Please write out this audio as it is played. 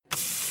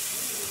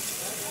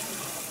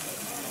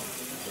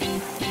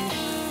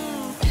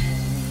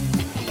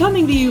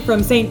Coming to you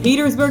from St.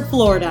 Petersburg,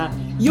 Florida,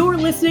 you're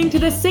listening to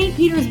the St.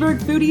 Petersburg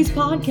Foodies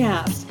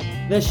Podcast,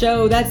 the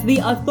show that's the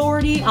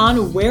authority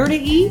on where to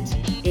eat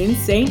in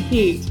St.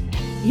 Pete.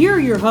 Here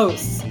are your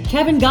hosts,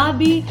 Kevin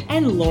Godby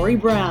and Lori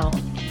Brown.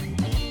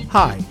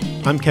 Hi,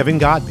 I'm Kevin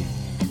Godby.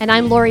 And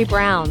I'm Lori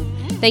Brown.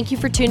 Thank you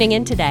for tuning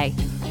in today.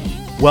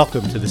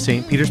 Welcome to the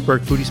St.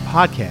 Petersburg Foodies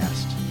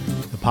Podcast,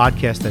 the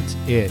podcast that's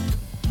it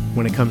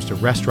when it comes to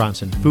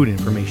restaurants and food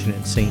information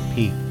in St.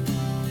 Pete.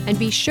 And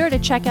be sure to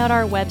check out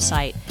our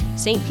website,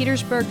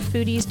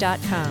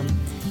 stpetersburgfoodies.com.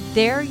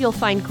 There you'll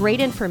find great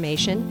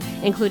information,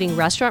 including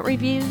restaurant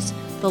reviews,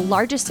 the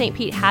largest St.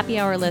 Pete happy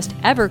hour list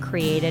ever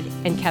created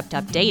and kept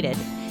updated,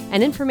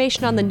 and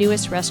information on the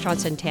newest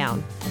restaurants in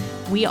town.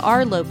 We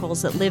are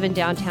locals that live in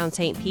downtown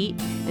St. Pete,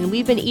 and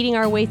we've been eating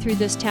our way through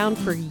this town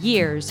for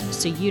years,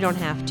 so you don't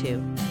have to.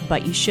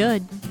 But you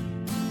should.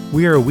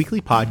 We are a weekly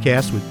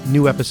podcast with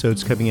new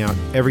episodes coming out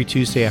every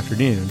Tuesday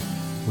afternoon,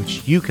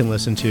 which you can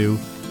listen to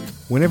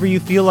whenever you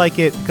feel like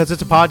it, because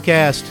it's a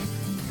podcast.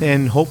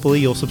 And hopefully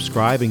you'll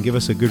subscribe and give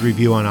us a good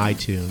review on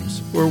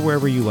iTunes or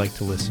wherever you like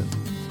to listen.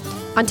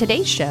 On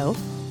today's show,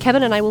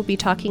 Kevin and I will be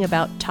talking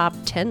about top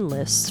 10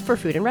 lists for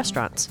food and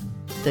restaurants.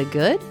 The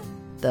good,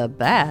 the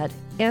bad,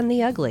 and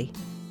the ugly.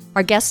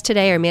 Our guests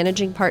today are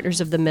managing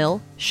partners of The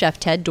Mill, Chef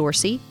Ted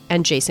Dorsey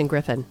and Jason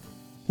Griffin.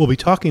 We'll be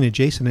talking to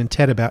Jason and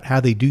Ted about how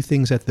they do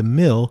things at The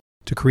Mill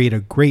to create a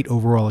great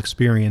overall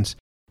experience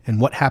and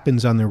what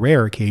happens on the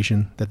rare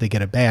occasion that they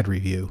get a bad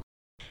review.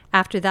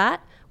 After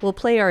that, we'll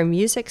play our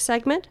music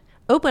segment,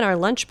 open our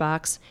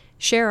lunchbox,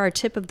 share our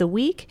tip of the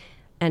week,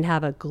 and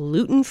have a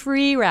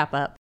gluten-free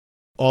wrap-up.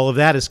 All of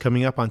that is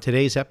coming up on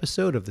today's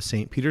episode of the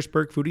St.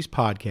 Petersburg Foodies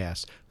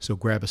Podcast. So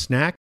grab a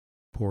snack,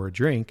 pour a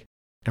drink,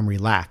 and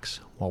relax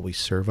while we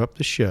serve up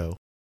the show.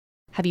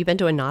 Have you been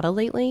to Anata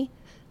lately?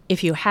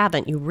 If you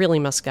haven't, you really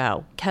must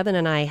go. Kevin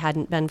and I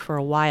hadn't been for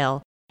a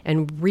while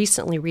and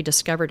recently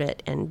rediscovered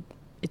it, and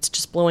it's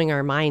just blowing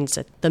our minds.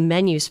 The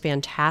menu's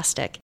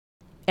fantastic.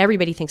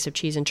 Everybody thinks of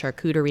cheese and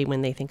charcuterie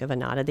when they think of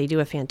Anata. They do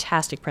a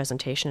fantastic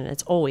presentation, and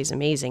it's always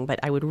amazing, but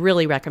I would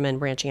really recommend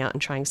branching out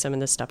and trying some of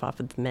this stuff off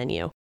of the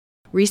menu.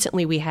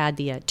 Recently, we had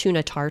the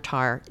tuna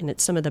tartare, and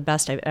it's some of the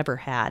best I've ever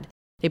had.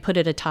 They put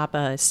it atop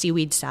a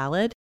seaweed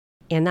salad,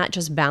 and that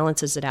just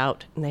balances it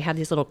out, and they have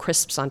these little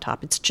crisps on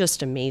top. It's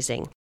just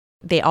amazing.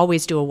 They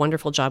always do a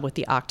wonderful job with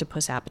the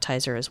octopus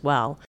appetizer as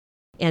well.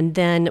 And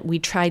then we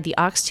tried the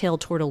oxtail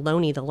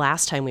tortelloni the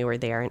last time we were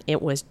there, and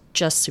it was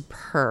just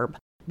superb.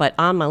 But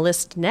on my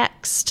list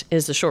next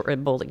is the short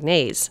rib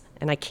bolognese,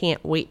 and I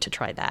can't wait to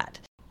try that.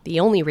 The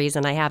only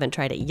reason I haven't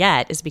tried it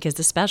yet is because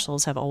the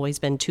specials have always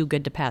been too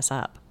good to pass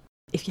up.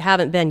 If you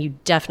haven't been, you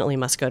definitely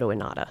must go to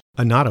Anata.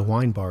 Anata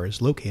Wine Bar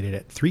is located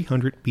at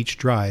 300 Beach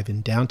Drive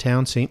in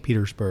downtown St.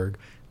 Petersburg.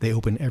 They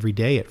open every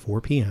day at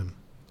 4 p.m.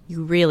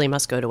 You really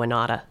must go to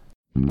Anata.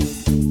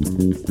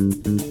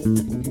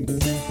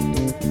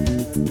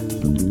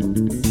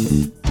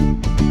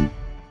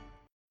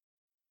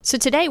 So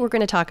today we're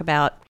going to talk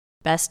about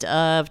best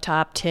of,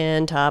 top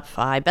 10, top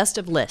 5, best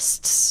of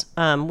lists.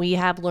 We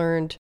have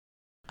learned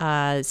in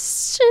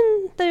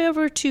the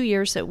over 2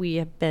 years that we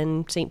have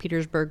been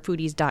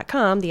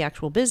stpetersburgfoodies.com, the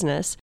actual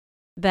business,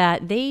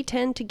 that they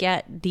tend to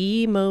get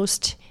the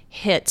most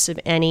hits of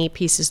any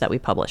pieces that we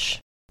publish.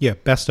 Yeah,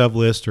 best of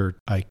list, or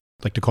I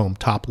like to call them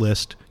top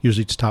list.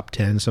 Usually it's top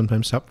 10,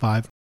 sometimes top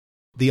 5.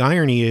 The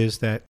irony is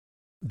that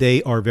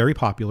they are very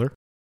popular.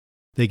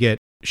 They get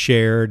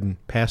shared and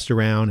passed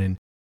around, and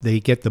they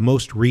get the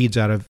most reads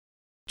out of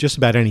just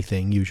about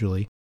anything,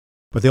 usually.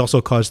 But they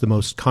also cause the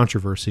most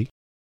controversy.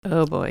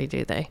 Oh boy,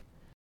 do they.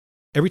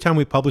 Every time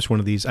we publish one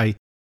of these, I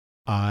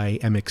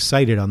am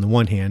excited on the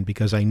one hand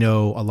because I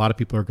know a lot of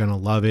people are going to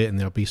love it and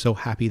they'll be so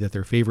happy that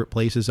their favorite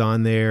place is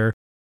on there,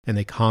 and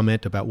they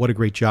comment about what a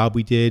great job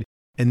we did.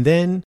 And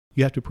then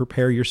you have to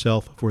prepare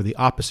yourself for the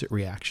opposite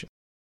reaction.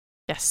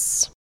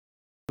 Yes.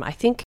 I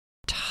think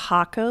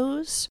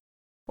tacos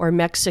or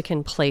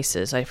Mexican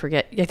places. I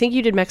forget. I think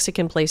you did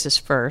Mexican places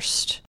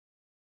first.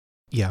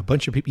 Yeah, a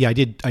bunch of people. Yeah, I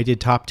did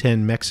top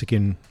 10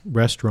 Mexican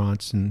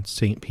restaurants in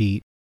St.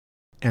 Pete,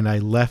 and I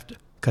left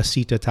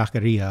Casita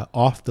Taqueria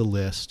off the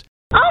list.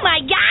 Oh my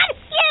God,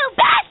 you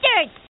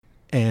bastards!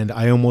 And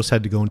I almost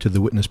had to go into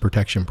the witness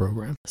protection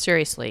program.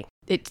 Seriously.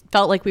 It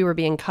felt like we were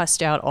being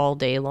cussed out all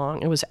day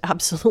long. It was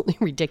absolutely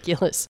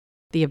ridiculous,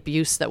 the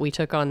abuse that we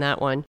took on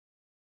that one.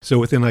 So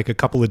within like a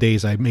couple of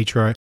days, I made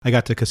sure I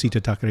got to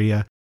Casita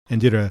Taqueria and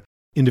did a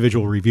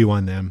individual review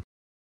on them.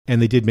 And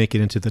they did make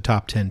it into the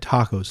top 10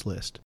 tacos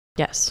list.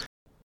 Yes.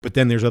 But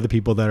then there's other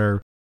people that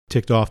are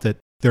ticked off that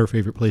their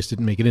favorite place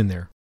didn't make it in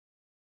there.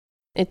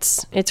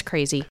 It's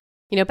crazy.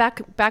 You know,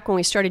 back when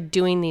we started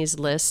doing these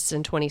lists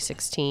in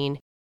 2016,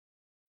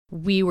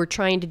 we were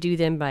trying to do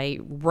them by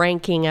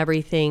ranking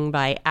everything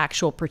by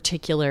actual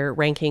particular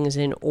rankings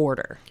in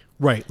order.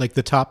 Right, like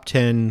the top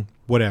 10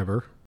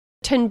 whatever.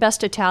 10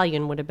 best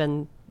Italian would have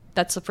been,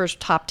 that's the first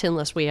top 10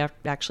 list we have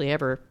actually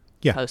ever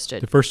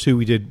posted. The first two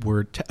we did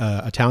were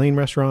Italian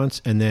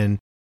restaurants, and then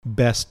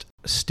best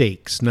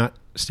steaks, not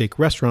steak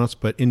restaurants,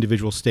 but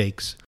individual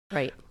steaks.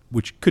 Right.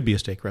 which could be a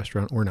steak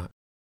restaurant or not.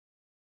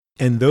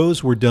 And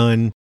those were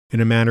done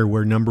in a manner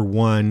where number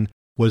 1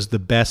 was the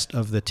best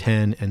of the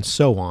 10 and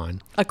so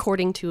on.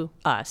 According to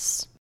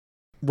us.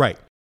 Right.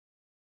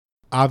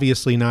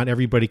 Obviously, not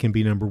everybody can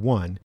be number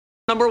 1.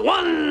 Number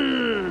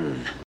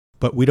 1!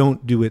 But we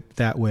don't do it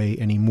that way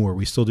anymore.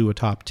 We still do a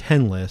top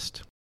 10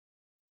 list.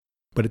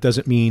 But it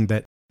doesn't mean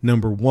that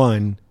number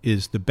 1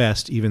 is the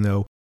best, even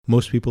though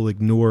most people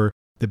ignore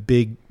the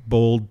big,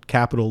 bold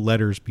capital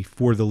letters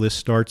before the list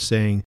starts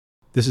saying,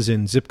 this is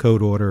in zip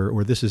code order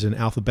or this is in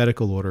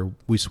alphabetical order.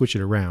 We switch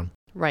it around.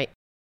 Right.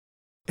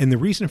 And the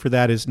reason for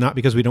that is not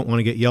because we don't want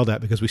to get yelled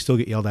at, because we still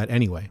get yelled at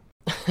anyway.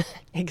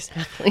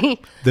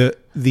 Exactly.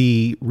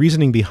 The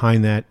reasoning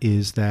behind that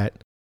is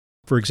that,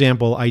 for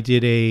example, I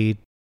did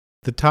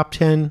the top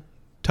 10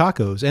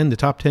 tacos and the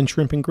top 10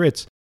 shrimp and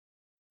grits.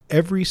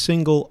 Every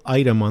single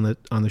item on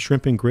the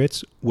shrimp and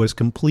grits was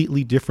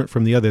completely different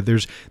from the other. There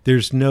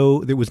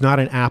was not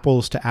an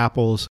apples to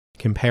apples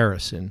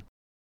comparison,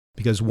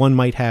 because one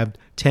might have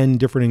 10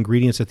 different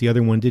ingredients that the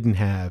other one didn't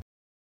have.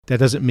 That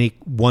doesn't make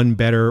one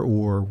better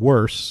or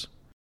worse.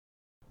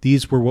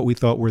 These were what we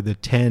thought were the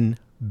 10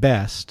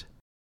 best.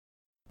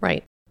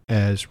 Right.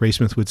 As Ray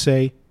Smith would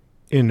say,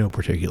 in no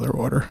particular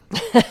order.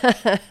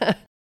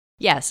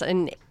 Yes,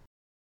 and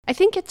I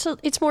think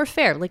it's more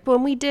fair. Like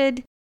when we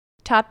did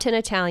top 10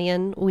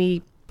 Italian,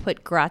 we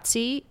put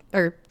Grazie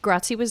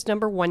was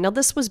number 1. Now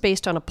this was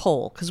based on a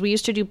poll, because we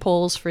used to do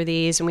polls for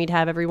these and we'd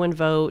have everyone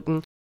vote,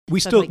 and we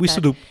still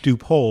do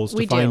polls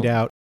to find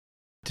out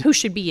who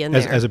should be in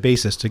there as a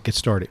basis to get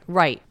started.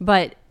 Right.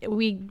 But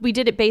we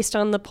did it based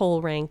on the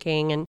poll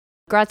ranking, and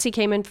Grazie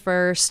came in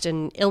first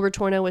and Il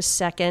Ritorno was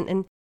second.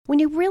 And when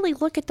you really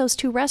look at those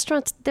two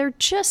restaurants, they're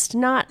just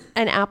not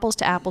an apples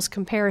to apples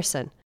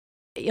comparison.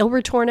 Il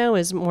Ritorno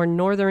is more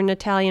Northern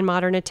Italian,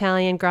 modern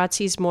Italian.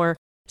 Grazie's more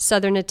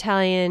Southern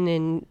Italian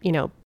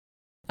and,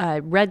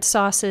 red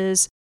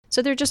sauces.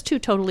 So they're just two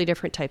totally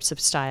different types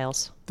of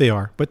styles. They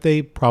are, but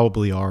they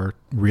probably are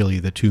really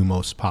the two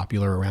most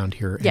popular around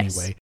here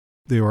anyway.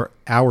 They are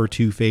our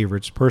two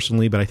favorites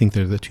personally, but I think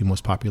they're the two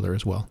most popular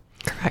as well.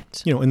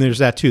 Correct. And there's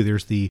that too.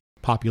 There's the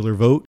popular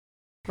vote.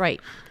 Right.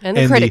 And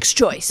the critics'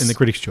 choice. And the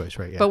critics' choice,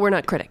 right. Yeah. But we're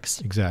not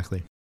critics.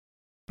 Exactly.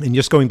 And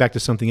just going back to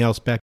something else,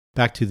 back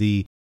to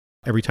the,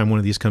 every time one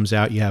of these comes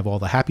out, you have all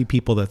the happy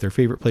people that their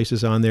favorite place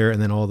is on there,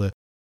 and then all the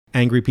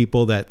angry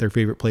people that their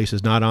favorite place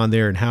is not on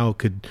there, and how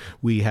could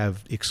we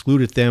have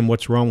excluded them?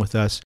 What's wrong with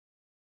us?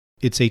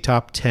 It's a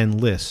top 10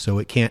 list, so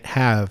it can't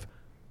have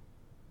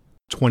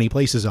 20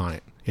 places on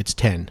it. It's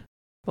 10.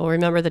 Well,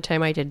 remember the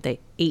time I did the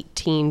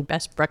 18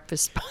 best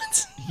breakfast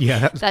spots?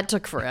 Yeah. That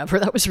took forever.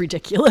 That was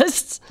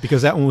ridiculous.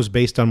 Because that one was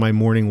based on my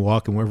morning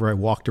walk and wherever I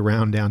walked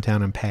around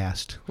downtown and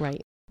passed.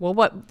 Right. Well,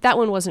 that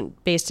one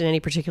wasn't based in any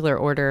particular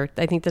order.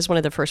 I think this is one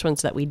of the first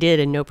ones that we did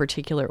in no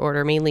particular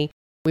order. Mainly,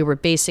 we were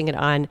basing it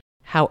on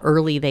how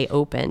early they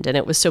opened, and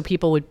it was so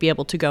people would be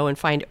able to go and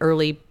find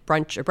early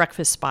brunch or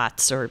breakfast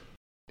spots. Or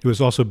it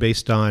was also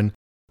based on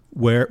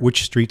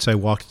which streets I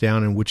walked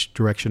down and which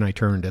direction I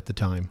turned at the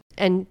time.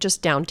 And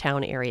just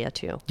downtown area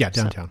too. Yeah,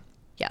 downtown.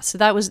 So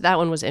that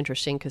one was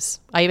interesting, because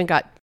I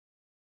got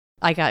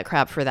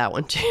crap for that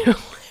one too.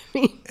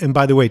 And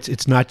by the way,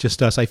 it's not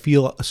just us. I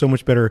feel so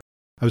much better.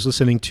 I was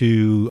listening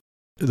to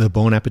the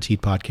Bon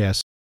Appetit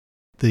podcast.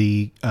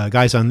 The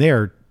guys on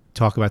there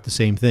talk about the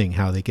same thing,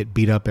 how they get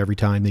beat up every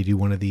time they do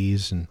one of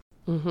these. And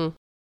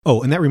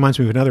Oh, and that reminds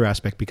me of another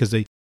aspect, because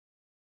they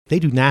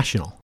do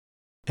national.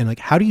 And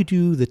how do you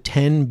do the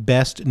 10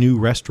 best new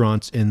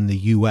restaurants in the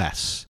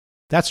U.S.?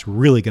 That's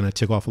really going to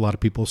tick off a lot of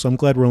people. So I'm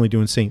glad we're only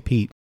doing St.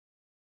 Pete.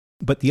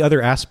 But the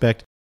other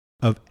aspect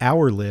of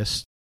our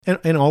list,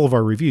 and all of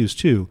our reviews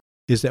too,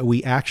 is that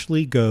we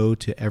actually go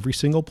to every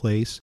single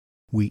place.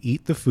 We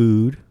eat the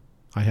food.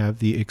 I have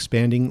the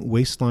expanding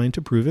waistline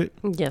to prove it.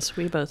 Yes,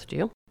 we both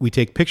do. We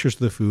take pictures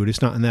of the food.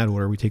 It's not in that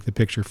order. We take the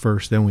picture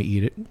first, then we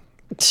eat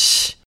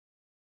it.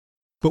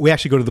 But we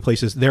actually go to the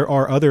places. There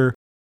are other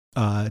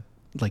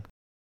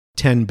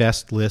 10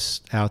 best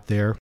lists out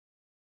there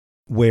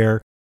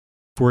where,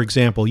 for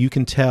example, you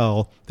can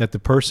tell that the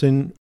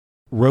person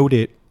wrote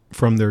it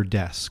from their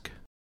desk.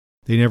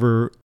 They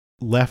never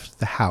left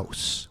the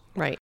house.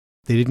 Right.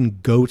 They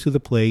didn't go to the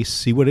place,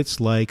 see what it's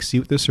like, see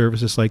what the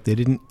service is like. They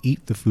didn't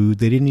eat the food.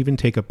 They didn't even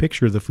take a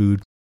picture of the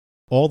food.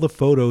 All the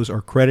photos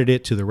are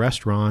credited to the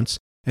restaurants.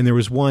 And there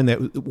was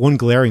one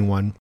glaring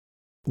one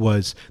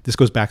was, this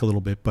goes back a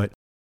little bit, but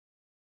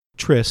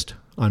Tryst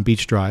on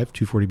Beach Drive,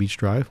 240 Beach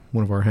Drive,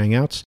 one of our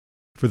hangouts.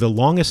 For the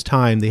longest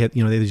time, they had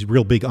these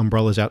real big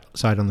umbrellas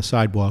outside on the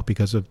sidewalk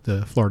because of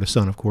the Florida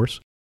sun, of course.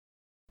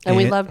 And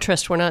we love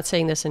Tryst. We're not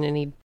saying this in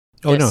any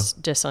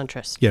diss on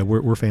Tryst. Yeah,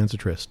 we're fans of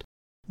Tryst.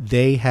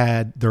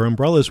 Their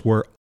umbrellas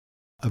were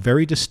a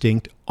very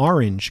distinct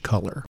orange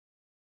color.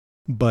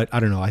 But I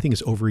don't know, I think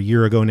it's over a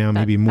year ago now,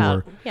 maybe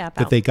more,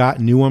 that they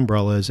got new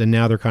umbrellas, and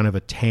now they're kind of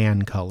a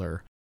tan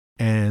color.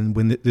 And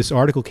when this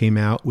article came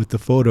out with the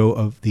photo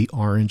of the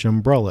orange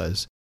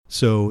umbrellas,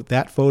 so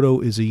that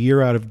photo is a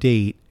year out of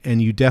date,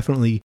 and you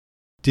definitely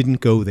didn't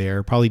go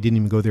there, probably didn't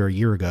even go there a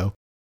year ago.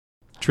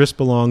 Tryst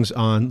belongs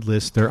on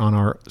lists. They're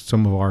on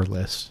some of our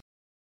lists.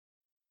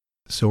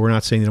 So we're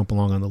not saying they don't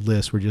belong on the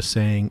list. We're just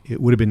saying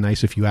it would have been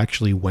nice if you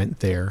actually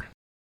went there.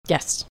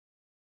 Yes.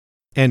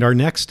 And our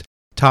next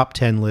top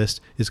 10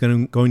 list is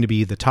going to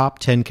be the top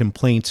 10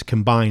 complaints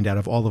combined out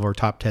of all of our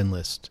top 10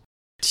 lists.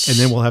 And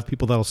then we'll have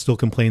people that'll still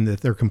complain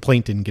that their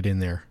complaint didn't get in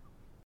there.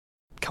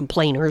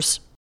 Complainers.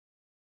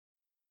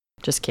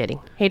 Just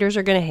kidding. Haters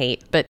are going to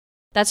hate, but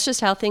that's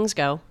just how things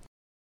go.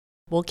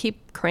 We'll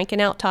keep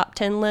cranking out top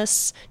 10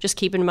 lists. Just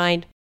keep in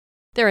mind,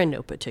 they're in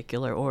no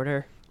particular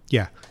order.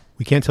 Yeah.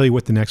 We can't tell you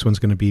what the next one's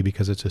going to be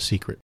because it's a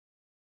secret.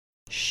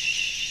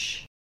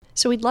 Shh.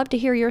 So we'd love to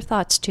hear your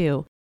thoughts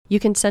too. You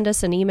can send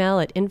us an email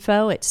at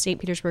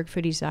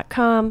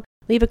info@stpetersburgfoodies.com,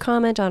 leave a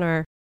comment on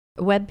our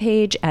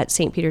webpage at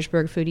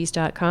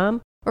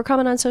stpetersburgfoodies.com, or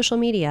comment on social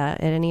media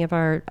at any of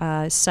our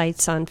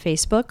sites on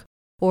Facebook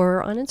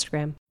or on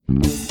Instagram.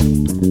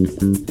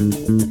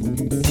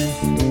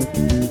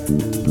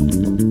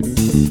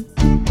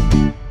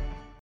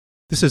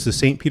 This is the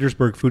St.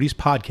 Petersburg Foodies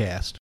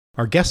podcast.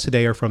 Our guests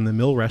today are from the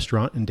Mill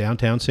Restaurant in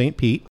downtown St.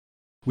 Pete.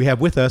 We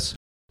have with us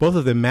both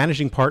of the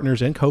managing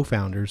partners and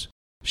co-founders,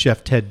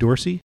 Chef Ted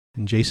Dorsey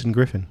and Jason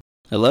Griffin.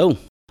 Hello.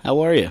 How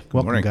are you?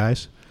 Welcome,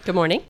 guys. Good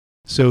morning.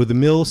 So the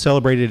Mill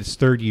celebrated its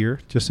third year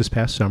just this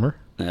past summer.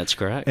 That's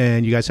correct.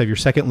 And you guys have your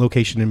second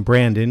location in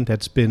Brandon.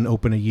 That's been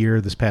open a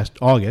year this past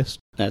August.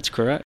 That's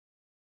correct.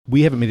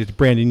 We haven't made it to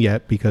Brandon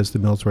yet because the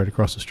Mill's right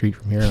across the street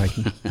from here, and I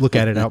can look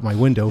at it out my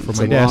window from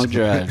my desk. It's a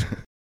long drive.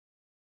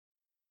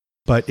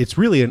 But it's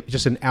really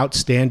just an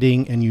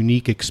outstanding and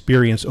unique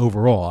experience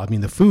overall. I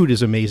mean, the food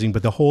is amazing,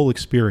 but the whole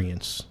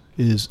experience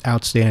is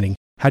outstanding.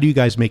 How do you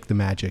guys make the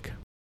magic?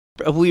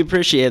 We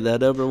appreciate that,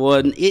 number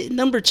one.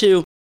 Number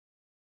two,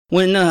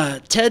 when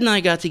Ted and I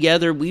got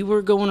together, we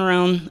were going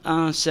around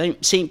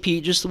St.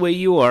 Pete just the way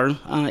you are,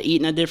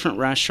 eating at different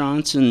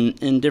restaurants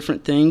and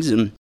different things.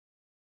 And,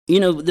 you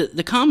know,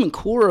 the common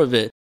core of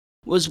it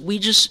was we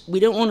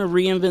don't want to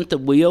reinvent the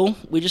wheel.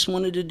 We just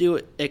wanted to do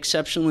it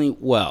exceptionally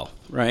well,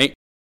 right?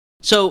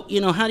 So, you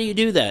know, how do you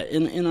do that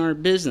in our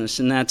business?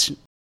 And that's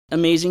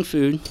amazing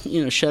food.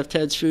 You know, Chef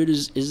Ted's food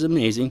is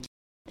amazing.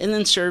 And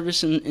then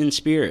service and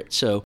spirit.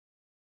 So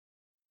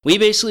we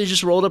basically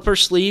just rolled up our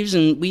sleeves,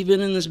 and we've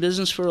been in this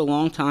business for a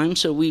long time.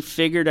 So we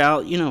figured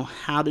out, you know,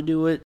 how to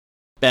do it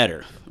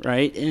better,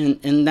 right?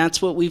 And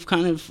that's what we've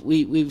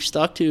we've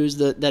stuck to, is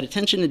that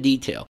attention to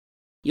detail.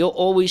 You'll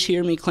always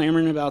hear me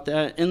clamoring about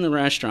that in the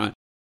restaurant.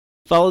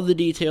 Follow the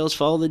details,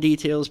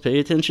 pay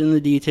attention to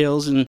the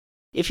details, and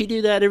if you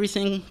do that,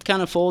 everything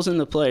kind of falls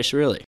into place,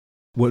 really.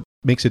 What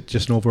makes it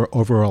just an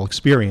overall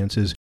experience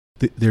is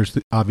there's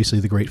obviously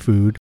the great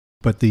food,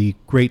 but the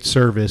great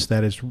service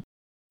that is,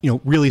 you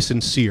know, really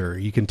sincere.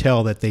 You can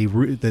tell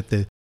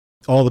that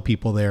all the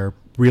people there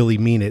really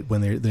mean it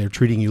when they're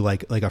treating you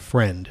like a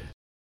friend.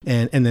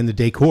 And then the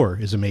decor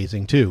is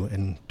amazing too,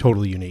 and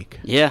totally unique.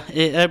 Yeah,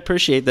 I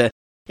appreciate that.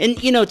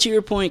 And, you know, to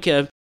your point,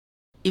 Kev,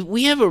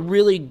 we have a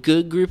really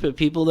good group of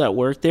people that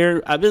work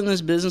there. I've been in this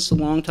business a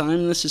long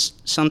time. This is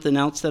something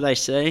else that I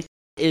say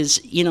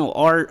is, you know,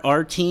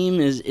 our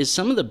team is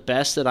some of the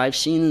best that I've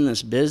seen in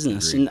this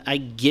business. Agreed. And I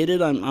get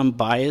it. I'm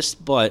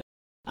biased, but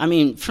I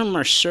mean, from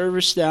our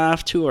service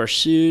staff to our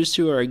sous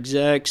to our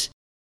execs,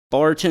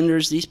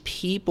 bartenders, these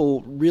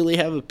people really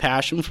have a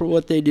passion for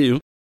what they do.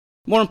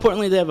 More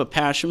importantly, they have a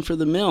passion for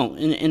the mill,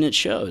 and it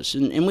shows.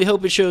 And we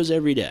hope it shows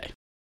every day.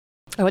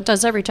 Oh, it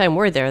does every time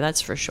we're there,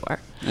 that's for sure.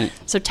 Right.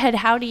 So, Ted,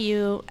 how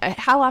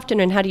often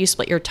and how do you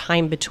split your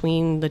time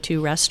between the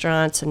two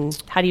restaurants, and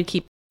how do you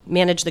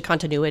manage the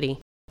continuity?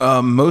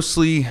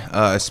 Mostly,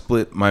 I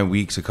split my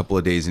weeks a couple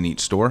of days in each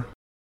store.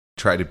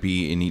 Try to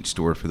be in each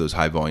store for those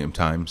high volume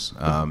times.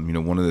 You know,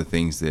 one of the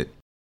things that,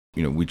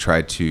 you know, we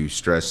try to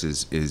stress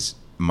is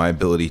my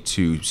ability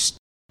to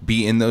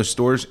be in those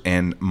stores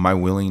and my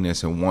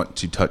willingness and want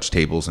to touch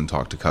tables and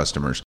talk to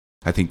customers.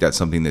 I think that's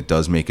something that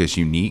does make us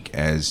unique,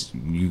 as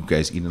you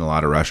guys eat in a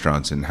lot of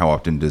restaurants, and how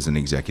often does an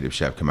executive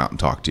chef come out and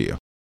talk to you?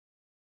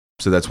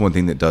 So that's one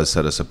thing that does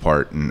set us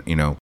apart. And, you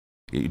know,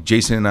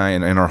 Jason and I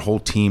and our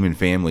whole team and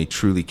family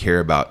truly care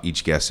about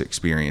each guest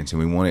experience, and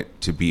we want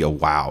it to be a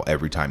wow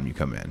every time you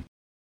come in.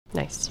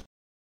 Nice.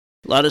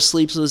 A lot of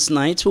sleepless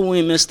nights when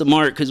we miss the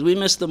mark, because we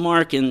missed the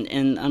mark,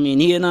 and I mean,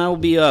 he and I will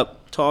be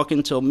up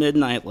talking till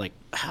midnight, like,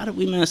 how did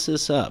we mess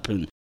this up?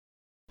 And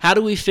how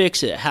do we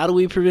fix it? How do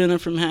we prevent it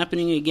from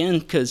happening again?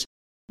 Because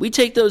we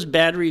take those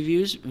bad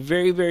reviews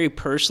very, very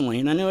personally.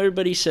 And I know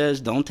everybody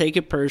says, don't take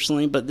it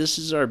personally, but this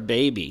is our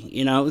baby.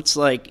 You know, it's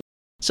like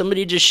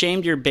somebody just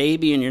shamed your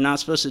baby, and you're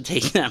not supposed to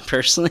take that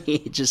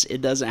personally.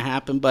 It doesn't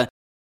happen. But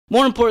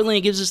more importantly,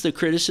 it gives us the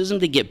criticism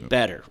to get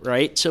better,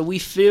 right? So we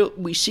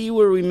see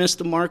where we missed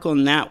the mark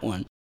on that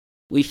one.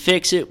 We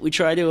fix it, we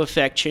try to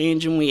affect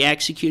change, and we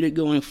execute it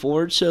going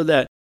forward so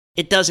that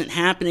it doesn't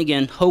happen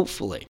again,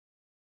 hopefully.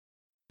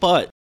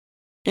 But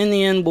in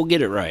the end, we'll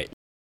get it right.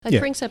 That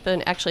brings up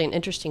an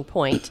interesting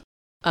point.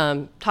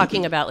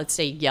 Talking about, let's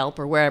say, Yelp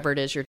or wherever it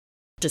is you're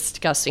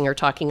discussing or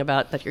talking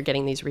about that you're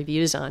getting these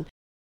reviews on.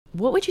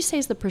 What would you say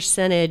is the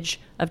percentage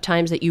of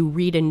times that you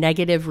read a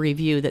negative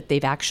review that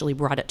they've actually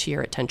brought it to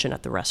your attention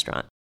at the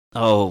restaurant?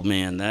 Oh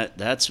man,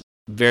 that's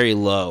very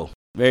low,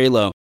 very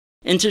low.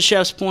 And to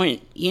Chef's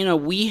point,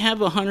 we have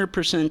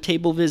 100%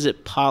 table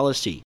visit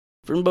policy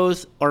from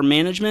both our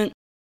management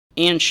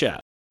and chef,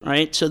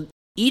 right? So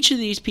each of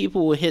these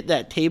people will hit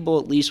that table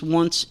at least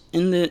once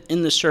in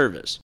the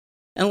service.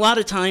 And a lot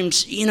of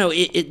times,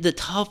 the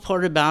tough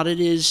part about it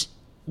is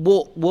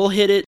we'll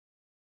hit it,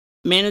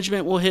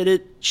 management will hit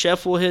it,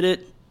 chef will hit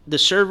it, the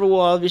server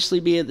will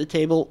obviously be at the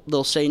table.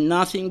 They'll say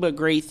nothing but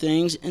great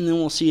things, and then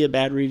we'll see a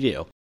bad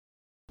review.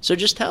 So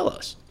just tell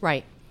us.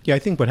 Right. Yeah, I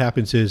think what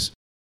happens is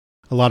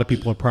a lot of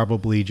people are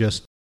probably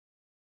just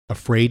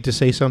afraid to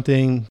say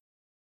something,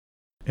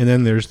 and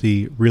then there's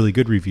the really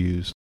good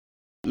reviews.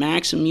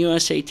 Maxim,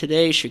 USA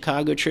Today,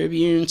 Chicago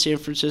Tribune, San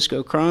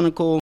Francisco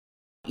Chronicle,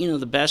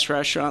 the best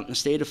restaurant in the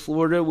state of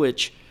Florida,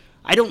 which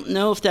I don't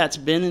know if that's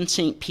been in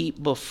St.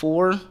 Pete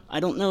before. I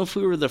don't know if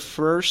we were the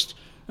first.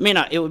 I mean,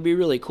 it would be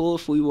really cool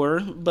if we were,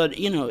 but,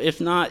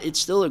 if not, it's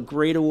still a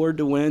great award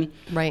to win.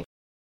 Right.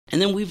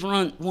 And then we've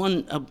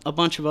won a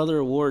bunch of other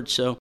awards,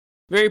 so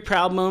very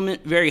proud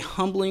moment, very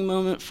humbling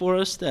moment for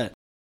us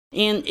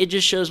and it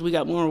just shows we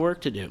got more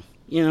work to do.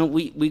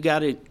 We got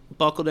to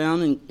buckle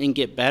down and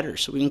get better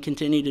so we can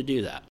continue to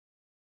do that.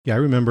 Yeah, I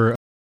remember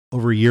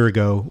over a year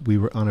ago, we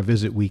were on a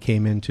visit. We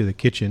came into the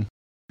kitchen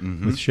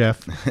with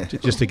Chef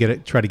just to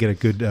try to get a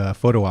good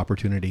photo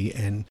opportunity.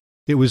 And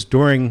it was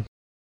during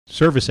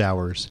service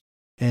hours.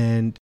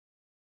 And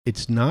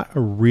it's not a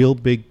real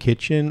big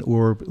kitchen,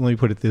 or let me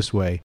put it this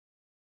way.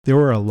 There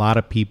were a lot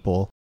of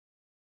people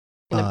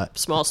in a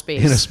small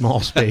space. In a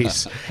small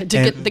space.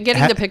 Getting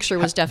the picture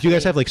was definitely... Do you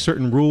guys have like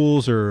certain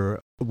rules or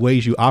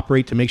ways you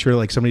operate to make sure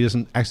like somebody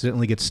doesn't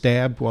accidentally get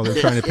stabbed while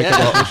they're trying to pick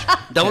up a fish?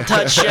 Don't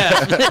touch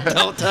Chef.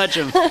 Don't touch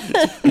him.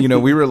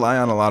 We rely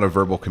on a lot of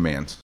verbal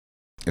commands,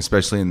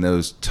 especially in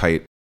those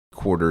tight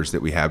quarters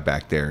that we have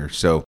back there.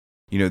 So,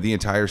 the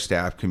entire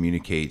staff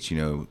communicates,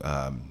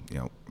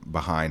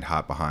 behind,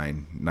 hot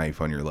behind,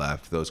 knife on your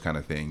left, those kind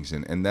of things.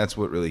 And that's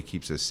what really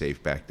keeps us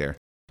safe back there.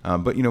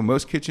 But,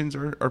 most kitchens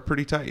are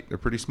pretty tight. They're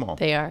pretty small.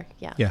 They are,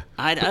 yeah. Yeah.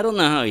 I don't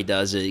know how he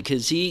does it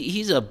because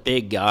he's a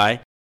big guy.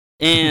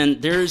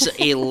 And there's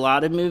a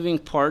lot of moving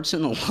parts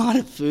and a lot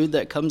of food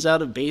that comes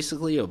out of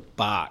basically a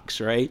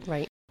box, right?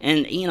 Right.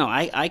 And,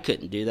 I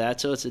couldn't do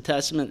that. So it's a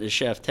testament to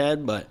Chef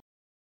Ted. But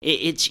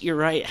you're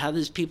right. How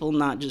does people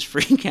not just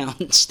freak out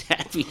and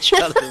stab each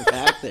other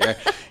back there?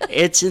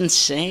 It's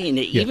insane.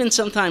 Yeah. Even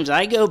sometimes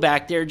I go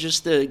back there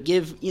just to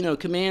give,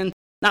 command.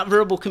 Not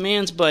verbal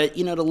commands, but,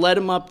 to let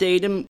him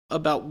update him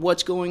about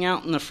what's going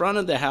out in the front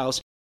of the house.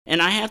 And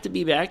I have to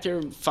be back there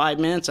in 5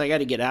 minutes. I got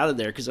to get out of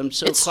there because I'm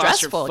so it's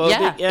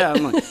claustrophobic. Stressful, yeah,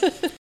 I'm like,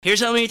 here's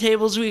how many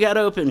tables we got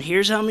open.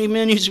 Here's how many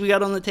menus we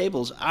got on the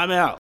tables. I'm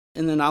out.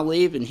 And then I'll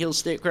leave, and he'll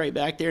stick right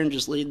back there and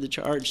just lead the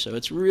charge. So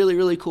it's really,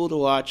 really cool to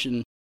watch.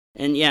 And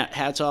yeah,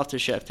 hats off to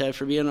Chef Ted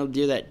for being able to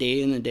do that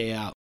day in and day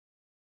out.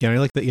 Yeah, I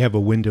like that you have a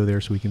window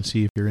there so we can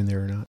see if you're in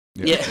there or not.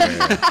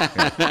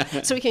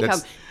 Yeah. So we can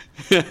come...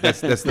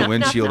 That's the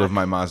windshield of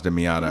my Mazda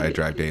Miata I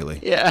drive daily.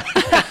 Yeah.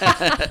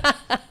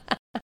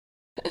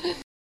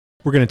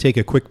 We're going to take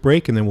a quick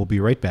break, and then we'll be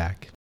right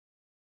back.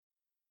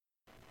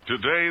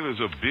 Today, there's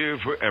a beer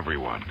for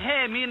everyone.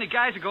 Hey, me and the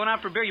guys are going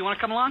out for beer. You want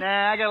to come along?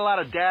 Nah, I got a lot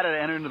of data to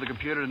enter into the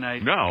computer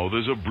tonight. Now,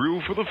 there's a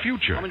brew for the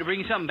future. Want me to bring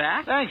you something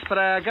back? Thanks, but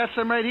I got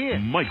some right here.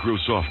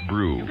 Microsoft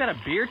Brew. You got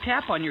a beer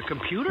tap on your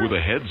computer? With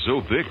a head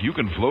so thick you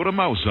can float a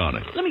mouse on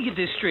it. Let me get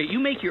this straight. You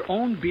make your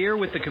own beer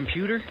with the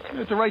computer?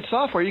 With the right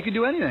software, you can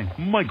do anything.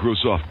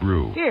 Microsoft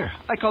Brew. Here,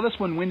 I call this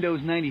one Windows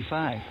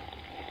 95.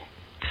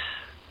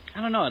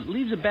 I don't know, it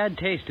leaves a bad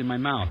taste in my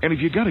mouth. And if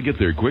you got to get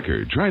there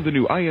quicker, try the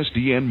new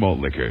ISDN malt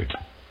liquor.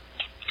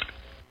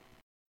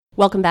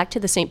 Welcome back to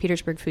the St.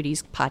 Petersburg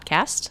Foodies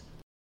podcast.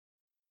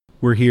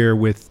 We're here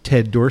with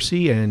Ted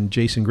Dorsey and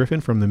Jason Griffin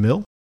from The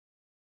Mill.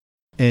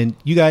 And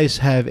you guys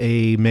have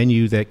a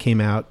menu that came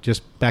out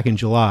just back in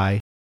July,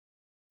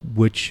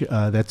 which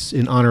that's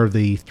in honor of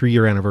the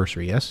 3-year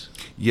anniversary, yes?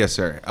 Yes,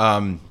 sir.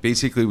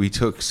 Basically, we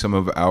took some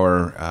of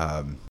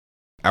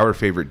our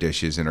favorite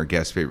dishes and our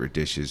guest favorite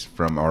dishes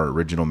from our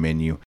original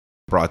menu,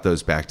 brought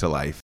those back to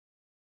life.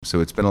 So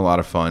it's been a lot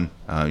of fun.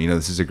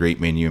 This is a great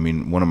menu. I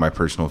mean, one of my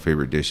personal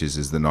favorite dishes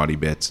is the Naughty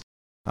Bits.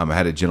 I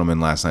had a gentleman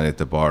last night at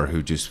the bar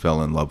who just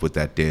fell in love with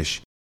that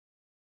dish.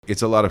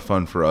 It's a lot of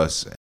fun for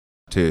us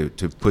to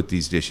put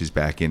these dishes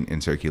back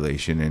in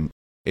circulation. And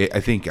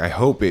I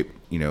hope it,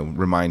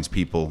 reminds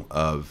people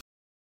of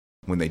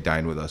when they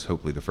dined with us,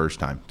 hopefully the first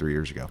time 3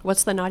 years ago.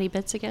 What's the Naughty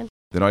Bits again?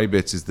 The Naughty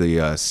Bits is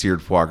the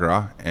seared foie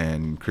gras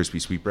and crispy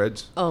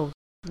sweetbreads. Oh,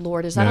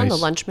 Lord, is that on the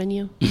lunch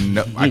menu?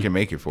 No, I can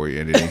make it for you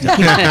at any time.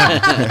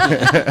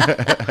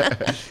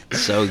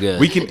 So good.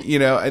 We can,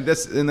 and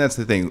that's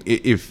the thing.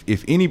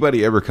 If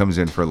anybody ever comes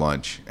in for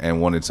lunch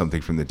and wanted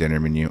something from the dinner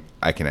menu,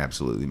 I can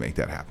absolutely make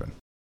that happen.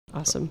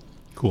 Awesome.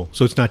 Cool.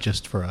 So it's not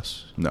just for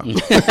us. No.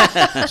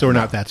 So we're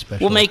not that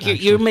special. We'll make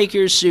you make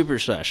yours super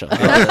special.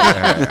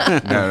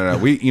 No.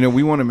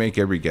 We want to make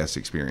every guest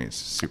experience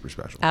super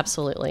special.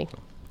 Absolutely.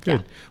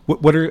 Good.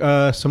 What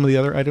are some of the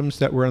other items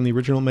that were on the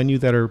original menu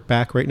that are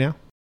back right now?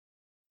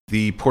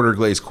 The porter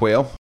glazed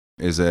quail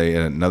is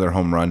another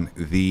home run.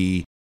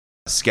 The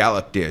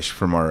scallop dish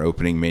from our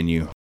opening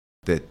menu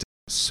that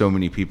so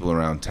many people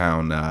around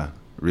town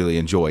really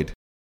enjoyed.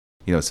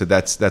 So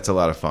that's a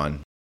lot of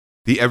fun.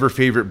 The ever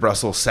favorite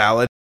Brussels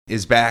salad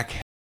is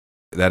back.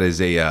 That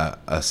is a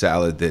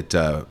salad that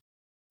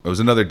it was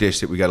another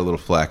dish that we got a little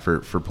flack for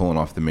pulling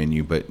off the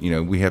menu, but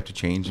we have to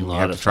change and we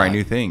have to try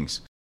new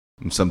things.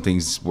 And some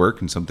things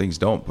work and some things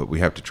don't, but we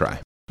have to try.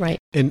 Right.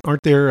 And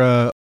aren't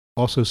there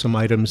also some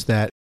items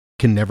that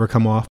can never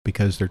come off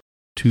because they're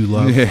too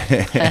low?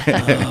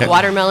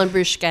 Watermelon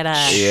bruschetta.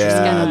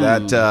 Yeah,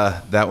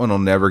 that one will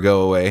never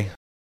go away.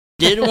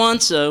 Did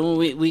once, though.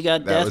 We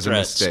got that death was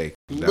threats. A mistake.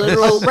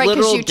 Right,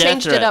 because you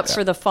changed it up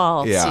for the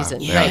fall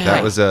season. Yeah, right,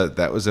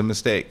 that was a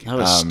mistake. That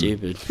was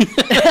stupid.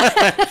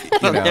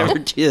 I'll never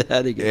do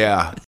that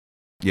again.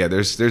 Yeah.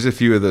 There's a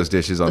few of those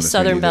dishes on the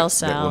Southern menu Belle that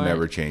salad will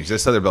never change. The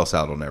Southern Belle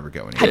salad will never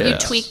go anywhere. Have you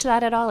tweaked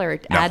that at all,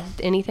 or add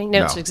anything?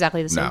 No, it's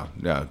exactly the same.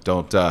 No,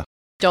 don't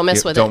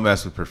mess with it. Don't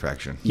mess with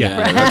perfection.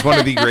 Yeah. That's one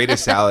of the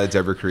greatest salads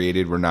ever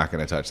created. We're not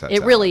going to touch that.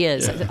 It really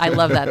is. I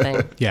love that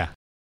thing. Yeah.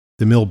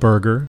 The Mill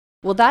Burger.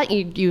 Well, that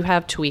you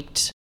have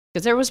tweaked.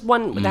 Because there was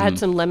one that had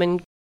some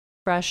lemon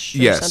fresh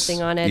or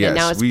something on it, and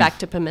now it's back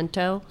to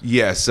pimento.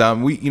 Yes,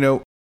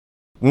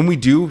 when we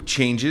do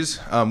changes,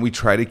 we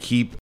try to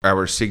keep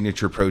our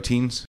signature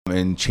proteins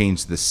and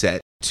change the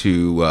set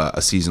to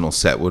a seasonal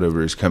set,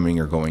 whatever is coming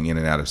or going in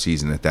and out of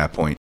season at that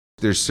point.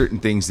 There's certain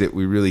things that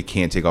we really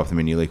can't take off the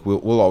menu. Like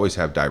we'll always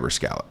have diver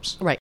scallops.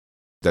 Right.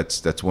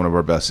 That's one of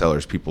our best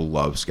sellers. People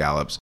love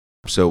scallops,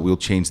 so we'll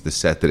change the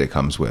set that it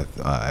comes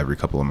with every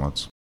couple of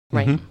months.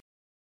 Right. Mm-hmm.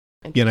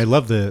 Yeah, and I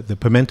love the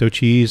pimento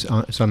cheese.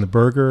 It's on the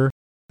burger.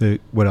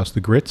 What else?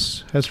 The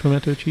grits has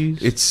pimento cheese.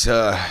 It's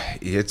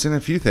in a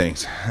few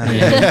things.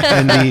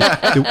 and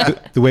the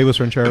huevos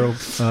ranchero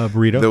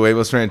burrito. The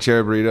huevos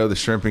ranchero burrito, the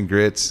shrimp and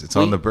grits. It's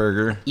on the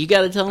burger. You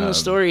got to tell them the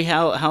story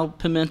how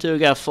pimento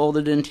got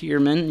folded into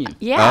your menu.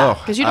 Yeah,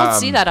 because you don't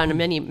see that on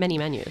many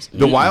menus.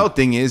 The wild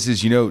thing is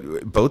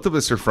both of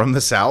us are from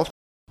the South.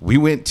 We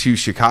went to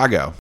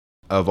Chicago,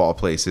 of all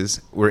places.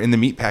 We're in the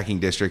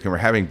meatpacking district and we're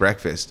having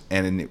breakfast,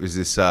 and it was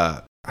this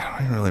I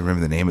don't even really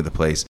remember the name of the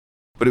place,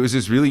 but it was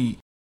this really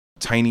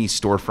tiny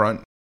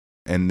storefront,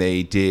 and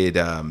they did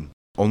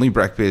only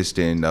breakfast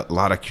and a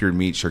lot of cured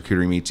meats,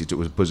 charcuterie meats. It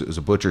was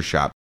a butcher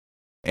shop,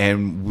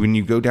 and when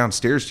you go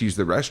downstairs to use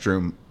the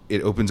restroom,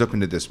 it opens up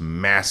into this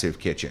massive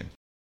kitchen.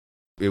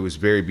 It was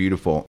very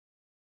beautiful,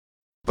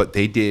 but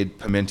they did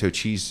pimento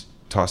cheese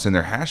tossed in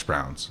their hash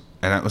browns.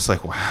 And I was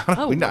like, wow, how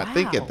did we not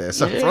think of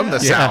this? I'm from the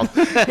South.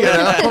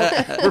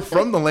 We're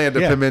from the land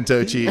of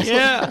pimento cheese.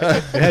 Yeah.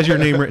 It has your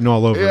name written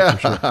all over it, for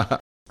sure.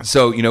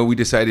 So, we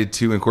decided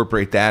to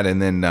incorporate that, and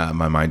then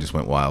my mind just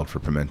went wild for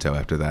pimento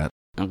after that.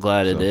 I'm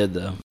glad it did,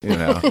 though.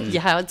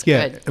 Yeah, it's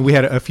good. And we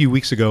had a few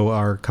weeks ago,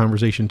 our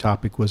conversation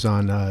topic was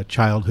on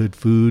childhood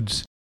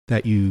foods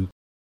that you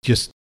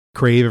just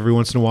crave every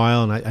once in a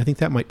while, and I think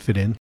that might fit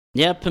in.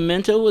 Yeah,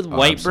 pimento with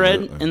white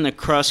bread and the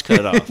crust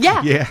cut off.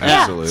 Yeah,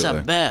 absolutely. It's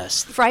the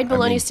best. Fried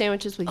bologna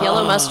sandwiches with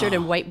yellow mustard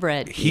and white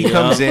bread. He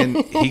comes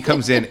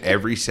in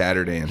every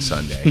Saturday and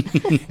Sunday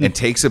and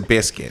takes a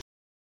biscuit,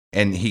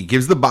 and he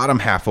gives the bottom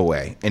half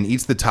away and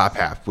eats the top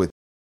half with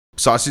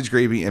sausage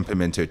gravy and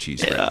pimento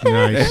cheese bread.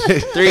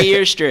 Nice. 3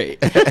 years straight.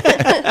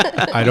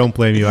 I don't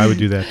blame you. I would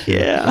do that too.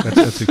 Yeah.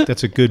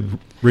 That's a good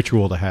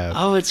ritual to have.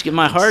 Oh, it's good.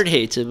 My heart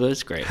hates it, but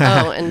it's great.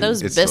 Oh, and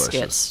those It's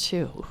biscuits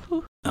too.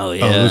 Oh,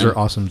 yeah. Oh, those are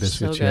awesome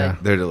biscuits, So yeah.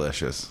 They're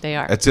delicious. They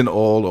are. It's an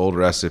old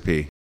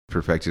recipe,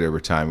 perfected over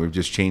time. We've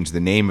just changed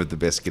the name of the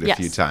biscuit a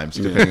few Yes. times,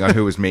 depending on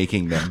who was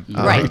making them.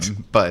 Right.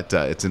 But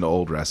it's an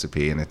old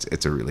recipe, and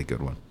it's a really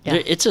good one.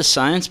 Yeah. It's a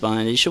science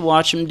behind it. You should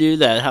watch them do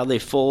that, how they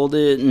fold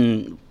it,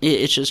 and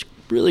it's just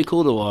really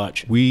cool to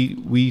watch.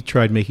 We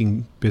tried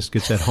making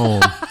biscuits at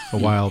home a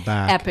while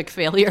back. Epic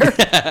failure.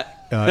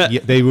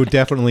 They would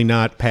definitely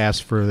not pass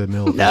for the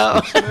mill.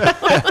 No.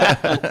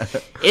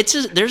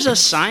 There's a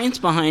science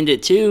behind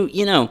it, too.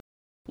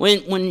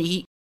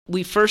 When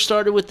we first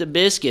started with the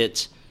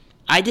biscuits,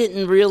 I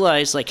didn't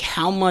realize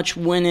how much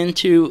went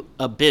into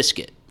a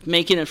biscuit,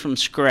 making it from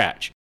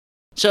scratch.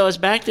 So I was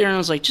back there and I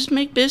was like, just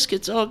make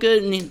biscuits, all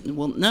good. And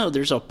no,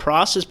 there's a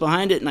process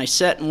behind it. And I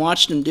sat and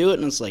watched him do it,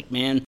 and I was like,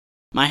 man,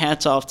 my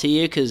hat's off to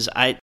you, because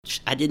I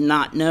did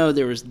not know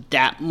there was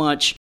that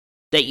much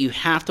that you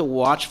have to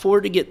watch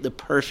for to get the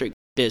perfect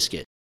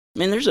biscuit. I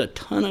mean, there's a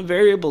ton of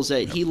variables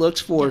that he looks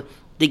for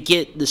to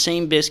get the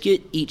same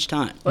biscuit each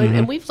time.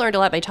 And we've learned a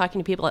lot by talking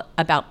to people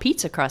about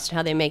pizza crust and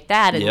how they make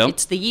that. And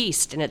it's the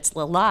yeast, and it's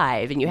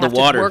alive, and you have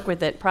to work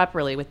with it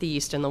properly with the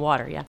yeast and the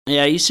water, Yeah,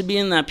 I used to be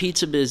in that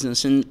pizza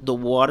business, and the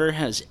water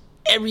has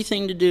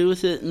everything to do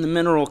with it, and the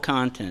mineral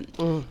content.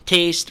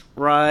 Taste,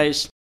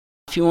 rise,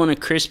 if you want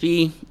it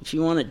crispy, if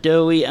you want it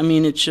doughy. I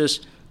mean, it's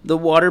just... the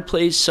water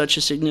plays such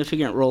a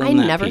significant role in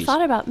that I never piece.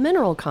 thought about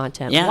mineral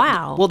content. Yeah.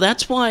 Wow. Well,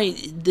 that's why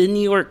the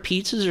New York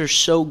pizzas are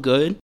so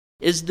good,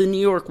 is the New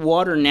York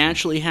water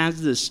naturally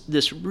has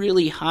this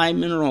really high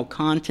mineral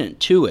content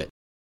to it.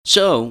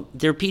 So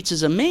their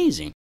pizza's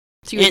amazing.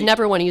 So you would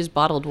never want to use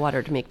bottled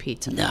water to make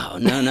pizza? No.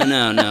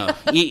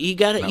 You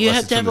got it. You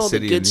have to have all the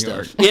good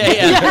stuff. York.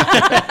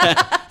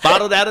 Yeah.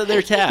 Bottled out of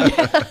their tap.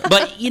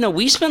 But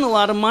we spend a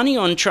lot of money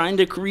on trying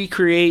to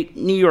recreate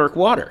New York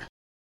water,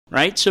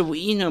 right? So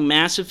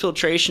massive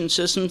filtration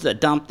systems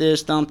that dump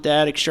this, dump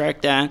that,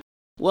 extract that,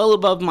 well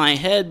above my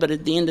head. But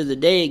at the end of the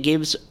day, it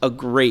gave us a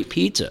great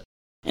pizza,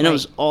 and It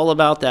was all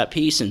about that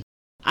piece. And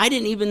I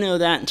didn't even know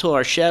that until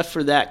our chef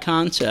for that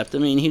concept. I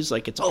mean, he's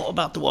like, it's all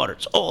about the water.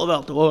 It's all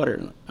about the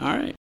water. All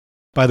right.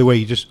 By the way,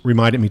 you just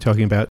reminded me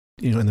talking about,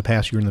 in the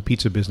past you were in the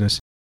pizza business.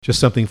 Just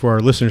something for our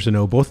listeners to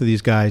know. Both of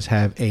these guys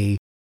have a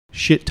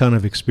shit ton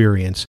of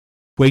experience.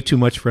 Way too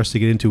much for us to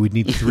get into. We'd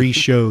need 3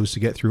 shows to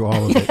get through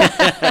all of it.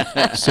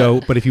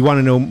 But if you want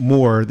to know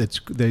more,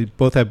 they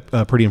both have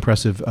a pretty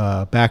impressive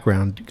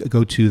background.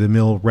 Go to the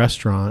Mill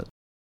Restaurant.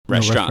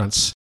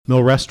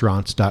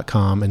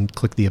 Millrestaurants.com and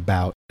click the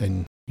About,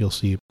 and you'll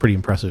see a pretty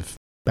impressive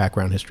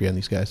background history on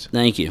these guys.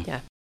 Thank you.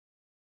 Yeah.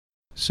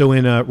 So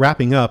in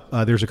wrapping up,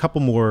 there's a couple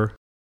more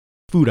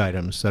food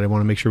items that I want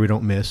to make sure we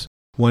don't miss.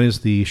 One is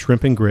the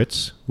shrimp and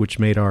grits, which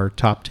made our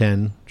top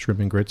 10 shrimp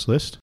and grits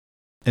list.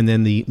 And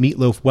then the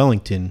meatloaf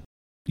Wellington.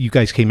 You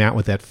guys came out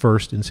with that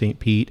first in St.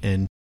 Pete,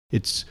 and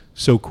it's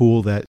so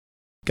cool that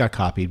got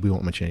copied. We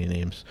won't mention any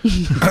names.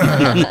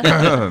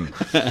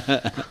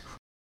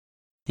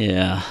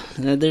 Yeah.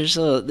 There's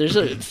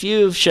a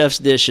few of Chef's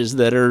dishes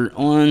that are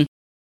on.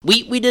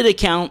 We did a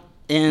count,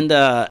 and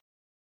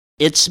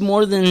it's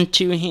more than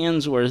 2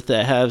 hands worth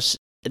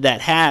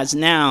that has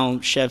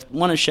now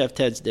one of Chef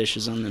Ted's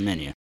dishes on the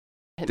menu.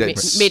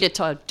 Made it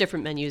to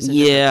different menus. And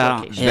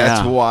yeah, different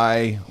That's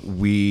why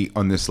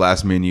on this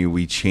last menu,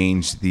 we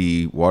changed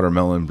the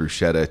watermelon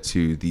bruschetta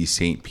to the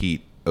St.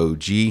 Pete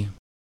OG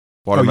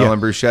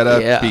watermelon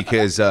bruschetta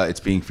because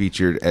it's being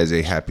featured as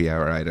a happy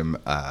hour item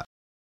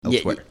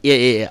elsewhere.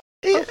 Yeah.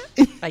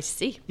 I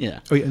see.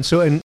 Yeah. Oh, yeah.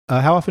 And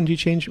how often do you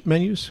change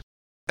menus?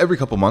 Every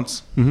couple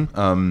months.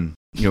 Mm-hmm.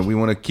 We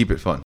want to keep it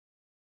fun.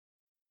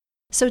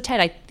 So, Ted,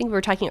 I think we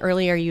were talking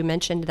earlier, you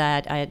mentioned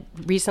that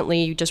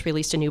recently you just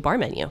released a new bar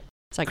menu.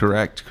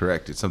 Correct.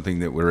 It's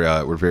something that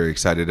we're very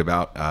excited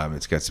about.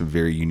 It's got some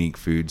very unique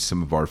foods,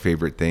 some of our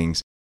favorite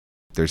things.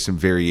 There's some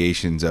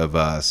variations of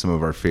some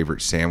of our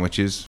favorite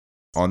sandwiches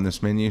on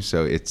this menu,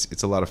 so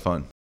it's a lot of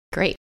fun.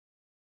 Great.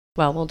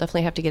 Well, we'll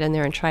definitely have to get in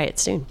there and try it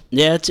soon.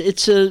 Yeah,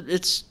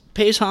 it's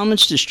pays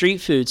homage to street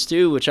foods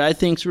too, which I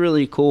think is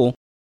really cool.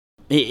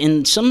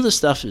 And some of the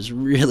stuff is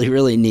really,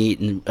 really neat,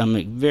 and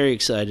I'm very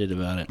excited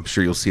about it. I'm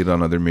sure you'll see it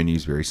on other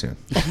menus very soon.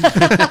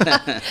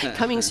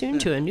 Coming soon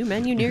to a new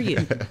menu near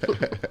you.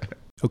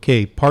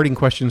 Okay, parting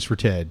questions for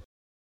Ted.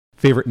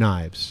 Favorite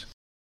knives?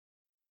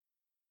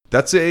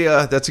 That's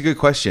a good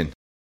question.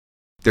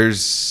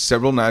 There's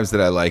several knives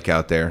that I like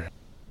out there.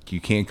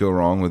 You can't go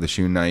wrong with a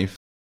Shun knife.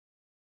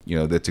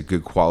 That's a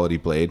good quality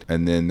blade.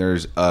 And then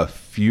there's a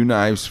few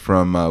knives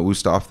from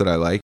Wusthof that I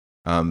like.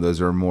 Those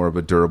are more of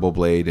a durable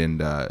blade and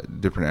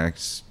different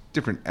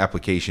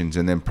applications.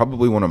 And then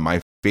probably one of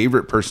my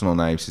favorite personal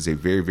knives is a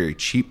very, very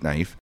cheap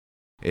knife.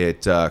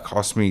 It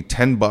cost me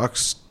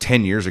 $10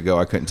 10 years ago.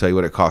 I couldn't tell you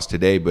what it costs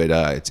today, but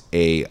it's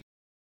a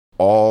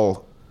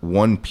all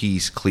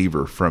one-piece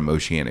cleaver from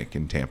Oceanic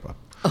in Tampa.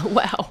 Oh,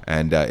 wow.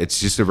 And it's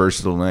just a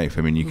versatile knife.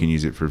 I mean, you can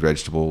use it for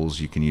vegetables.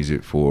 You can use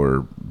it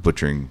for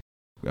butchering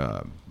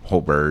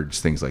whole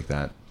birds, things like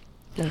that.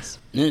 Nice.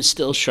 And it's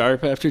still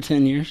sharp after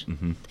 10 years?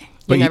 Mm-hmm.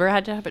 You never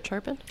had to have it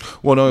sharpened?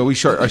 Well, no, I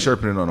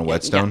sharpen it on a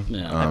whetstone.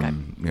 Yeah. Okay.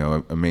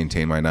 I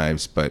maintain my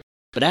knives, but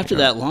after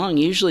that long,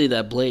 usually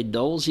that blade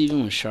dulls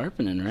even with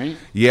sharpening, right?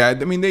 Yeah,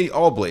 I mean,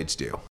 all blades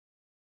do.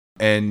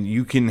 And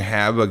you can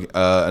have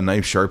a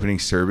knife sharpening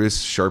service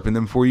sharpen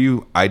them for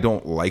you. I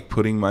don't like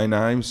putting my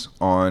knives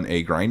on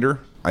a grinder.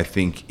 I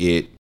think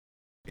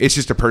it's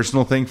just a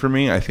personal thing for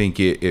me. I think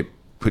it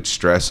puts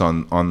stress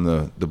on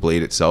the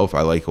blade itself.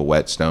 I like a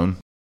whetstone.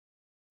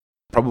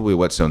 Probably a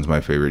whetstone's my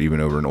favorite, even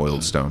over an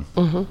oiled stone.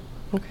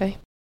 Mm-hmm. Okay.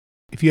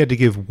 If you had to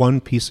give one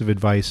piece of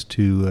advice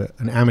to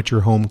an amateur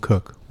home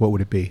cook, what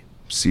would it be?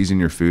 Season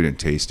your food and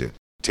taste it.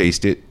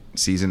 Taste it,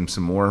 season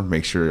some more,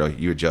 make sure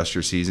you adjust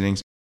your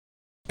seasonings.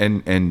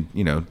 And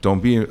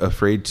don't be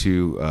afraid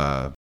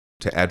to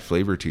add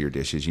flavor to your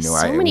dishes.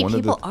 So many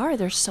people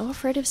they're so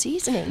afraid of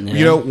seasoning.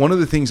 Yeah. One of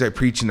the things I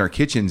preach in our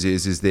kitchens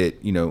is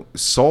that,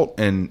 salt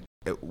and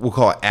we'll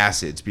call it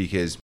acids,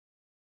 because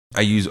I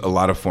use a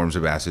lot of forms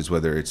of acids,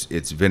 whether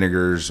it's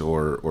vinegars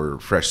or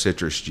fresh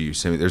citrus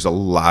juice. I mean, there's a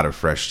lot of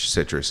fresh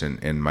citrus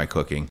in my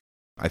cooking.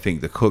 I think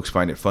the cooks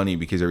find it funny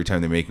because every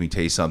time they make me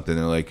taste something,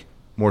 they're like,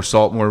 more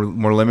salt,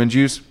 more lemon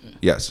juice?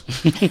 Yes.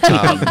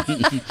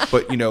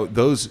 But,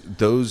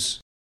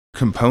 those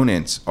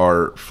components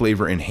are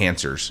flavor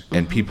enhancers,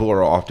 and people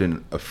are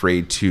often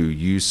afraid to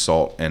use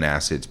salt and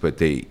acids, but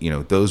they,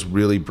 those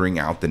really bring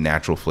out the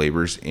natural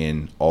flavors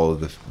in all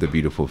of the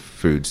beautiful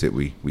foods that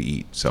we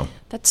eat. So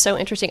that's so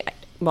interesting.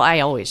 Well, I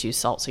always use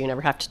salt, so you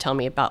never have to tell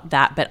me about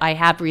that, but I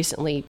have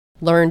recently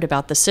learned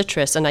about the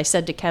citrus, and I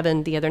said to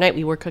Kevin the other night,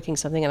 we were cooking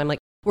something, and I'm like,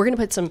 we're going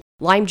to put some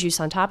lime juice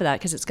on top of that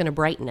because it's going to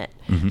brighten it.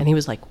 Mm-hmm. And he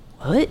was like,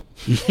 What?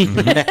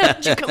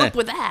 How'd you come up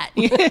with that?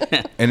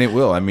 And it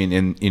will. I mean,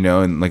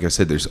 and like I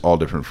said, there's all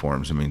different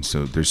forms. I mean,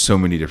 so there's so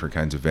many different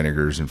kinds of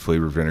vinegars and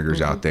flavored vinegars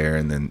out there,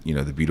 and then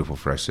the beautiful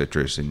fresh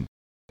citrus, and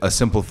a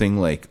simple thing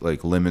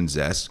like lemon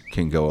zest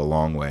can go a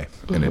long way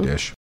in a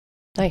dish.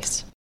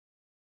 Nice.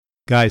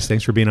 Guys,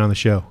 thanks for being on the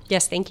show.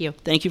 Yes, thank you.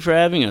 Thank you for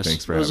having us.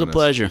 Thanks for having us. It was a having us.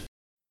 pleasure.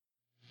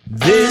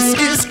 This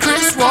is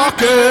Chris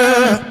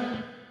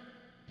Walker,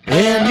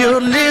 and you're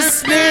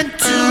listening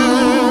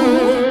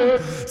to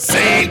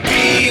St.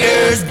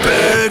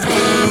 Petersburg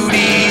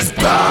Foodies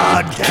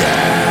Podcast.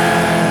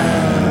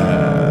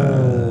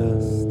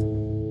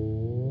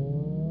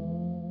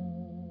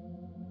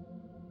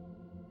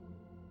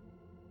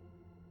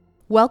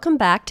 Welcome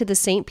back to the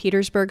St.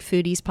 Petersburg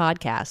Foodies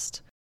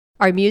Podcast.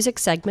 Our music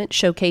segment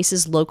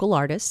showcases local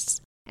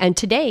artists, and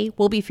today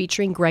we'll be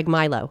featuring Greg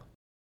Milo.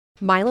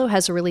 Milo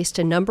has released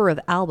a number of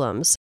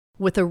albums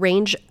with a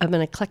range of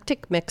an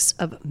eclectic mix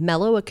of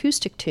mellow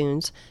acoustic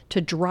tunes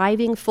to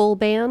driving full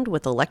band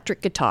with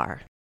electric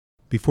guitar.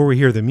 Before we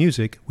hear the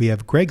music, we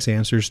have Greg's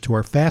answers to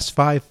our Fast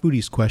 5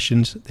 Foodies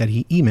questions that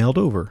he emailed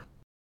over.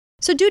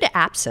 So due to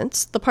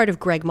absence, the part of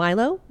Greg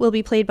Milo will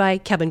be played by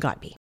Kevin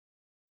Godby.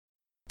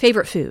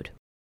 Favorite food?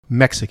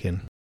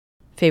 Mexican.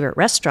 Favorite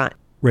restaurant?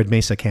 Red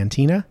Mesa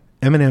Cantina,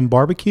 M&M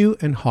Barbecue,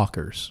 and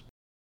Hawkers.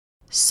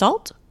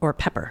 Salt or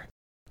pepper?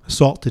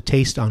 Salt to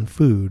taste on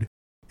food,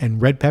 and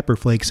red pepper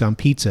flakes on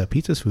pizza.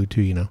 Pizza's food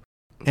too,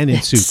 and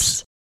in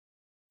soups.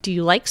 Do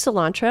you like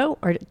cilantro,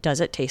 or does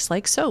it taste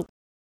like soap?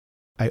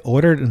 I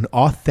ordered an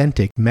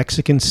authentic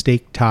Mexican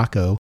steak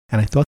taco,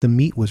 and I thought the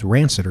meat was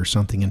rancid or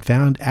something, and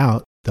found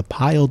out the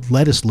piled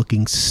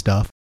lettuce-looking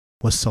stuff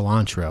was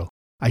cilantro.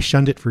 I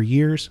shunned it for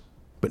years,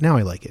 but now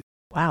I like it.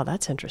 Wow,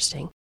 that's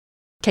interesting.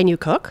 Can you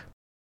cook?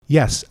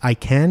 Yes, I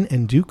can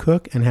and do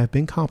cook and have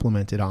been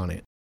complimented on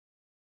it.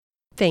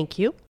 Thank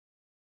you.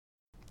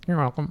 You're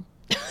welcome.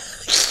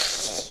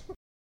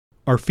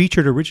 Our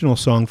featured original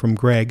song from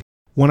Greg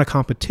won a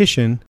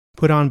competition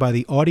put on by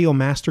the Audio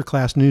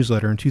Masterclass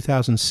newsletter in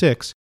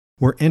 2006,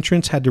 where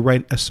entrants had to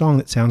write a song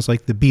that sounds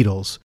like the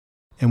Beatles.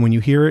 And when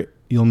you hear it,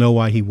 you'll know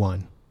why he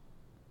won.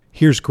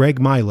 Here's Greg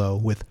Milo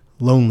with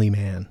Lonely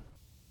Man.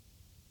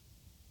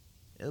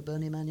 Oh,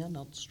 Bernie man, you're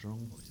not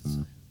strong.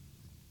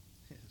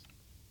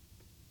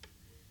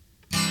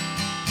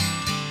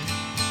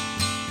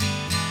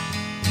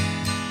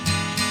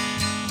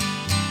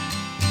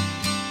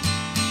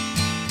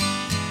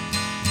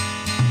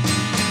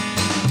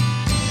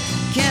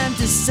 Can't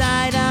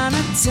decide on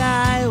a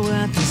tie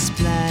worth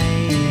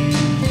display,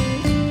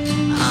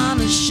 on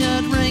a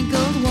shirt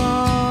wrinkled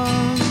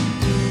worn.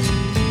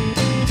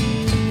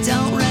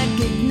 Don't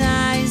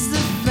recognize the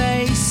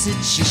face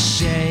that you're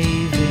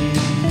shaving,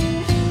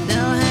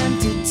 no hand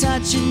to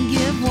touch and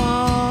give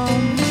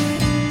warm.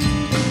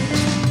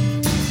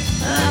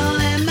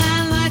 Lonely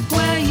man, look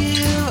where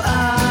you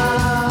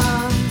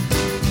are.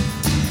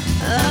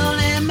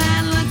 Lonely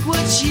man, look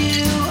what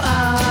you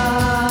are.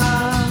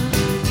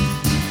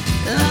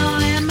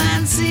 Lonely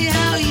man, see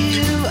how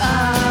you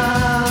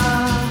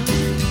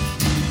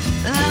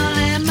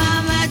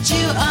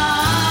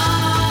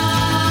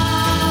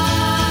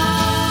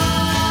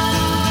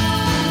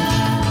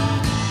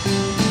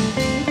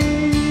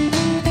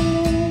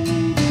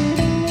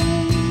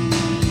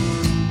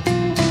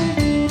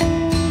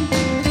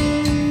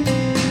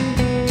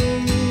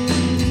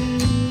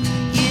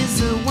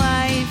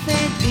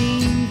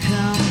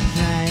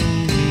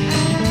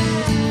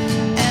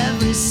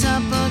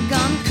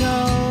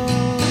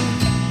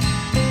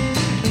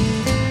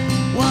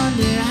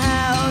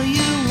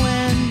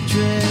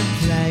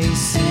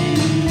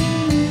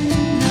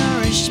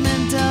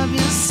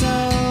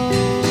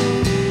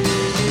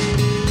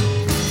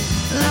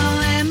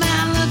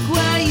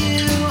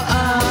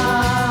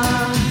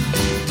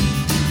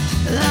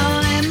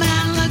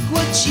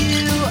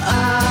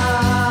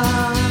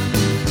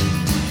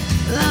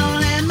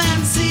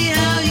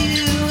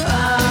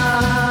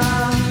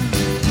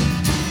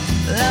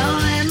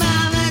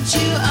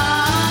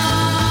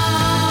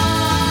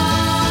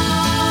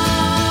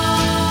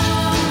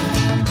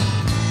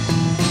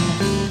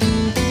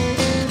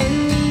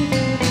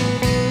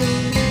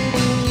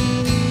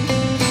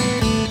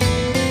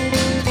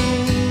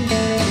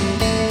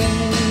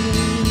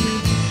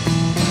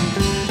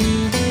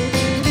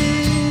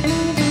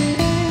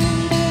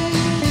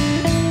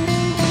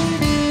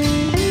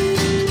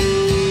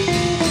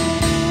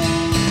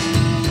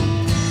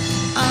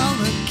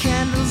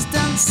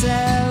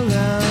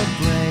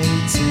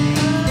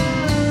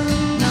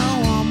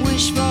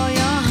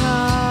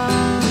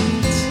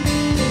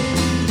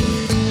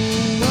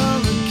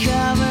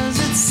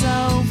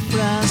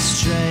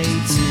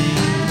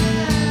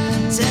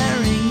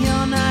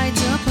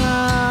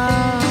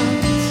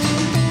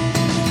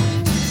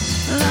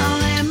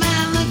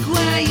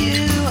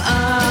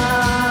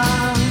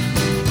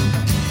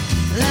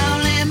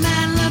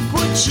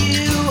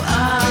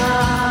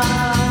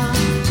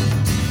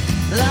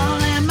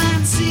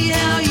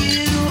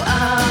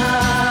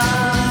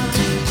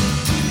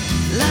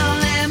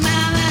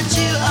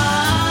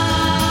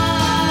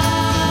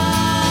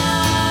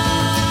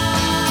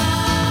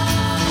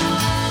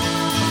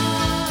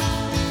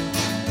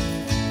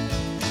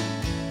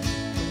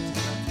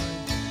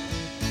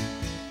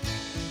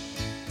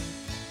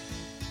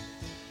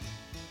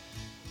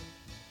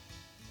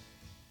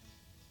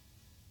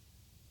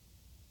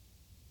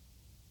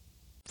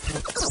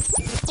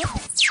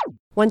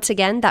Once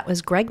again, that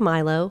was Greg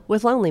Milo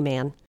with Lonely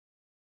Man.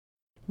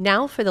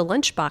 Now for the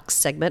lunchbox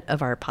segment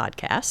of our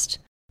podcast.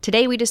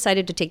 Today we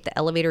decided to take the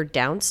elevator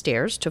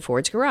downstairs to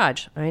Ford's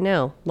Garage. I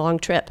know, long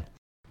trip.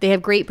 They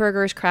have great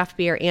burgers, craft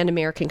beer, and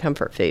American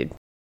comfort food.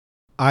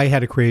 I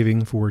had a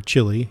craving for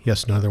chili.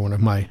 Yes, another one of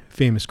my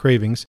famous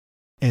cravings.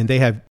 And they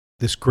have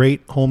this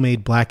great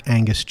homemade Black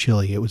Angus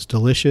chili. It was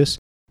delicious.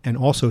 And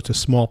also it's a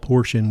small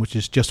portion, which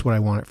is just what I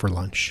wanted for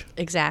lunch.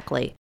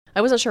 Exactly. I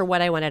wasn't sure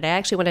what I wanted. I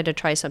actually wanted to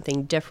try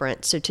something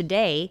different. So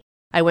today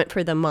I went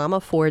for the Mama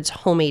Ford's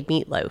homemade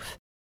meatloaf.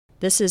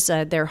 This is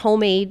their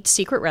homemade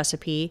secret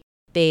recipe.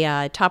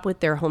 They top with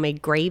their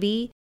homemade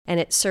gravy, and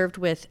it's served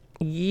with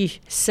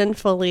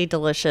sinfully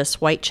delicious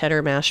white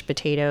cheddar mashed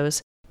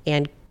potatoes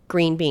and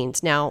green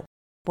beans. Now,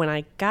 when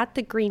I got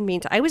the green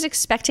beans, I was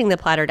expecting the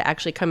platter to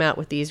actually come out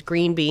with these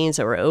green beans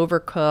that were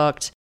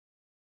overcooked.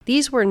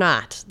 These were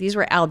not. These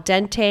were al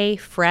dente,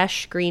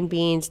 fresh green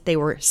beans. They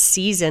were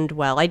seasoned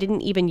well. I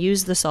didn't even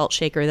use the salt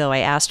shaker, though I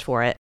asked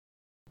for it.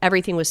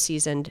 Everything was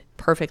seasoned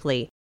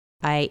perfectly.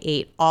 I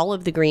ate all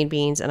of the green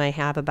beans, and I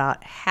have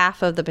about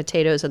half of the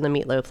potatoes and the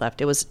meatloaf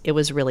left. It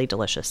was really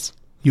delicious.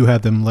 You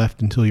have them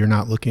left until you're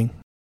not looking.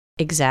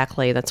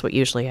 Exactly. That's what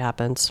usually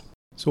happens.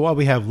 So while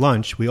we have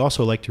lunch, we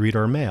also like to read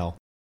our mail.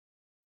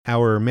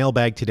 Our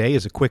mailbag today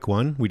is a quick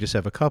one. We just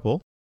have a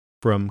couple.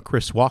 From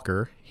Chris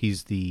Walker.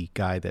 He's the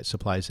guy that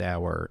supplies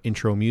our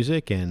intro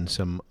music and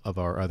some of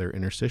our other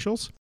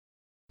interstitials.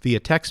 Via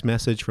text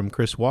message from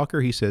Chris Walker,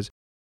 he says,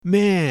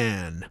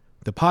 "Man,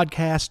 the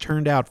podcast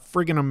turned out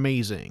friggin'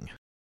 amazing."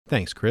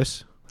 Thanks,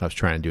 Chris. I was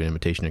trying to do an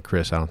imitation of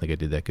Chris. I don't think I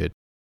did that good.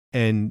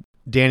 And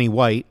Danny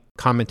White,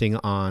 commenting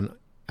on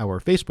our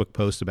Facebook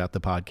post about the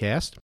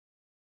podcast,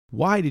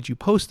 "Why did you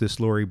post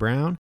this, Lori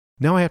Brown?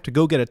 Now I have to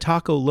go get a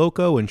taco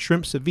loco and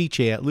shrimp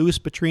ceviche at Louis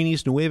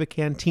Petrini's Nueva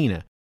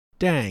Cantina.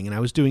 Dang, and I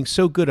was doing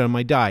so good on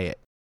my diet."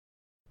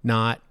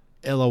 Not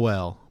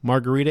LOL.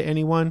 Margarita,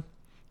 anyone?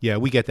 Yeah,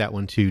 we get that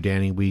one too,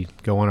 Danny. We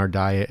go on our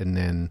diet and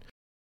then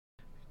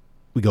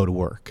we go to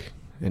work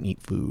and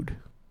eat food.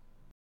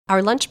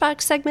 Our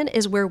Lunchbox segment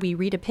is where we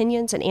read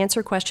opinions and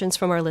answer questions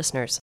from our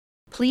listeners.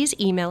 Please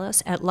email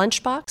us at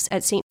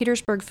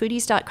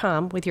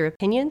lunchbox@stpetersburgfoodies.com with your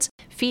opinions,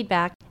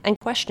 feedback, and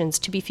questions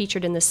to be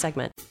featured in this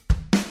segment.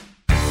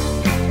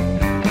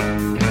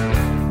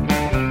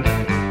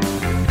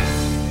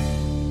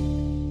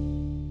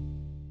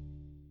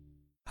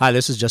 Hi,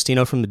 this is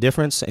Justino from The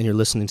Difference, and you're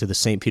listening to the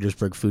St.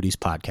 Petersburg Foodies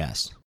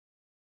podcast.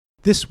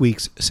 This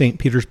week's St.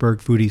 Petersburg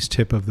Foodies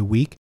tip of the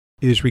week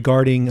is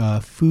regarding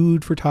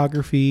food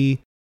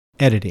photography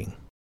editing.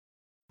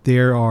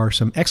 There are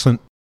some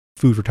excellent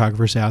food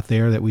photographers out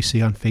there that we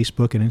see on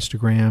Facebook and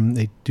Instagram.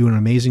 They do an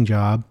amazing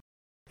job.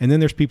 And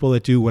then there's people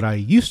that do what I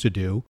used to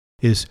do,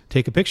 is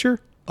take a picture,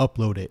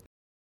 upload it.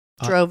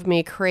 Drove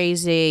me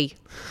crazy.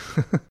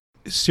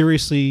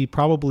 Seriously,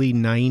 probably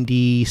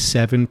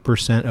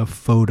 97% of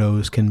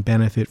photos can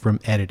benefit from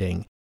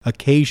editing.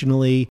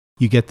 Occasionally,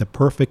 you get the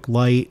perfect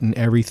light and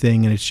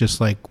everything, and it's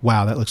just like,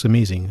 wow, that looks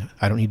amazing.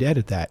 I don't need to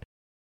edit that.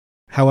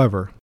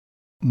 However,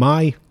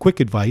 my quick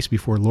advice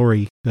before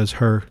Lori does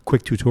her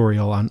quick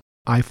tutorial on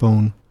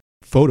iPhone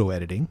photo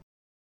editing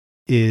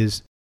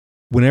is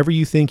whenever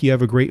you think you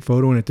have a great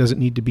photo and it doesn't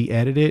need to be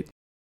edited,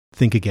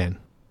 think again.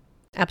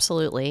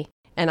 Absolutely.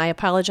 And I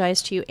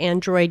apologize to you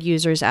Android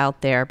users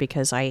out there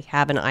because I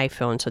have an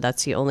iPhone, so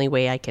that's the only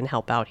way I can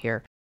help out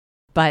here.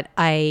 But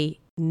I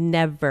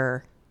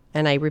never,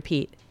 and I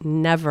repeat,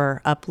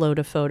 never upload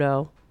a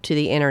photo to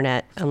the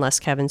internet unless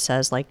Kevin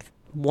says like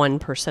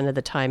 1% of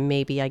the time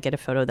maybe I get a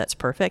photo that's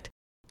perfect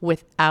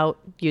without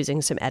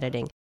using some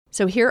editing.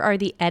 So here are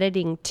the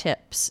editing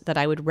tips that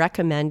I would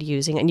recommend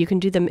using, and you can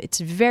do them. It's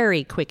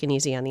very quick and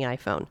easy on the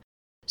iPhone.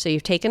 So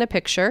you've taken a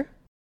picture,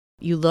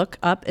 you look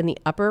up in the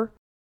upper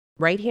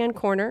right-hand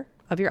corner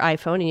of your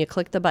iPhone and you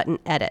click the button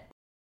Edit.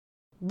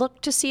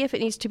 Look to see if it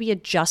needs to be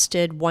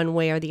adjusted one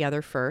way or the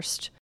other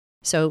first.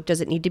 So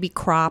does it need to be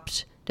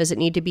cropped? Does it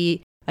need to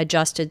be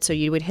adjusted? So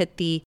you would hit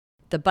the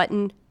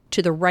button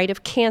to the right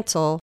of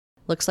cancel.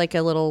 Looks like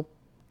a little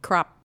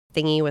crop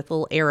thingy with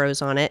little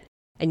arrows on it.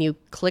 And you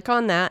click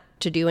on that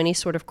to do any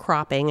sort of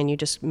cropping, and you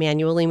just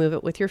manually move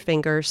it with your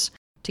fingers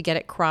to get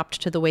it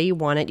cropped to the way you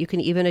want it. You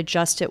can even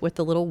adjust it with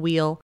the little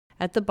wheel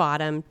at the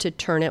bottom to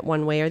turn it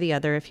one way or the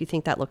other if you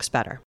think that looks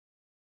better.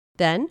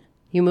 Then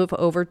you move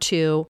over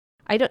to,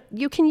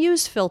 you can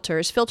use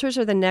filters. Filters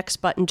are the next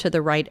button to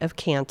the right of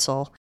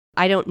cancel.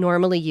 I don't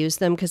normally use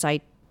them because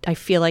I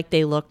feel like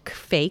they look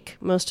fake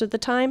most of the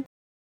time.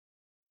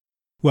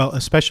 Well,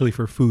 especially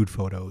for food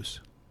photos.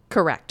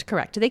 Correct.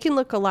 They can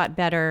look a lot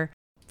better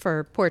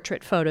for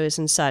portrait photos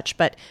and such,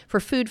 but for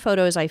food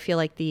photos, I feel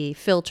like the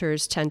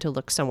filters tend to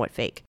look somewhat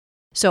fake.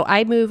 So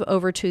I move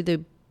over to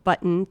the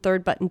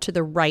third button to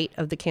the right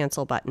of the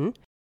cancel button.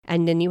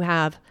 And then you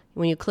have,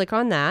 when you click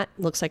on that,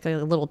 it looks like a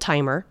little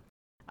timer.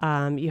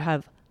 You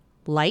have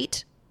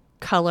light,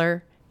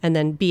 color, and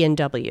then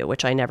B&W,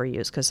 which I never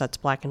use because that's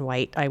black and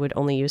white. I would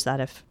only use that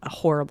if a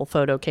horrible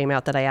photo came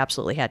out that I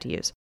absolutely had to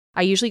use.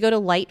 I usually go to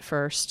light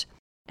first,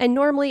 and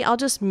normally I'll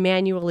just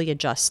manually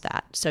adjust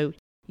that. So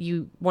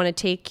you want to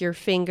take your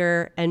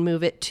finger and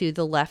move it to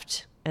the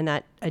left, and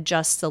that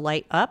adjusts the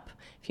light up.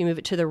 If you move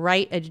it to the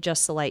right, it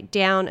adjusts the light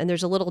down, and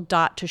there's a little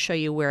dot to show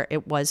you where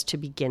it was to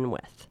begin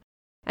with.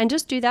 And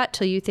just do that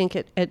till you think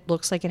it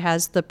looks like it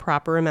has the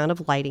proper amount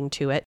of lighting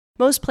to it.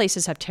 Most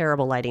places have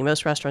terrible lighting.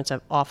 Most restaurants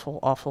have awful,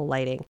 awful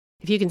lighting.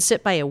 If you can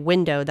sit by a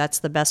window, that's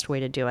the best way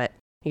to do it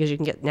because you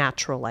can get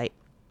natural light.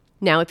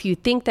 Now, if you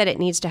think that it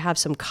needs to have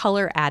some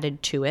color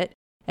added to it,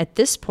 at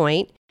this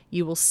point,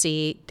 you will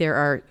see there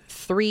are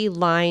 3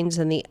 lines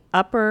in the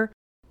upper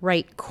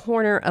right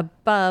corner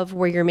above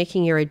where you're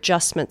making your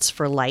adjustments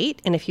for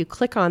light. And if you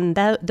click on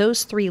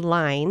those 3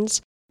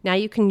 lines, now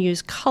you can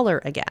use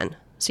color again.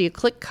 So you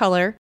click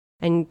color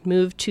and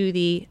move to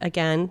the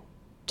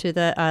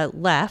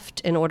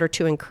left in order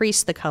to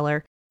increase the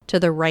color, to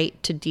the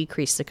right to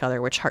decrease the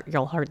color, which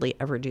you'll hardly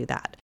ever do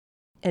that.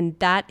 And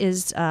that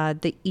is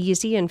the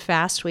easy and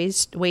fast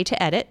way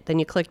to edit. Then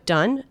you click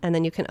done, and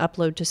then you can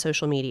upload to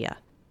social media.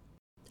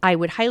 I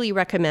would highly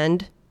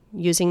recommend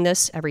using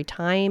this every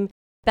time.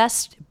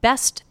 Best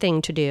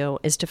thing to do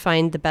is to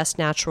find the best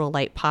natural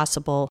light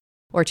possible,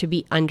 or to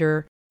be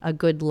under a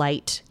good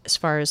light, as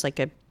far as like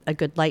a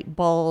good light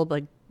bulb,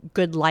 a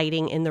good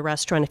lighting in the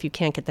restaurant if you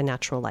can't get the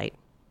natural light.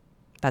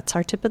 That's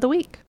our tip of the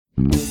week.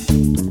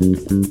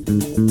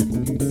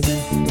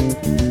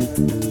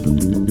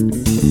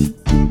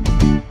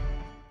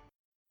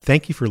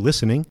 Thank you for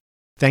listening.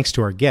 Thanks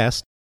to our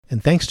guest,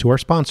 and thanks to our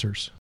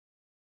sponsors.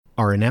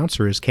 Our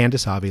announcer is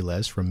Candice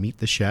Aviles from Meet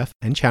the Chef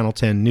and Channel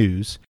 10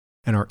 News,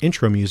 and our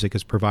intro music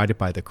is provided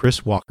by the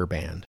Chris Walker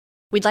Band.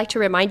 We'd like to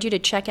remind you to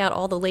check out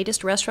all the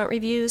latest restaurant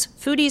reviews,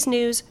 foodies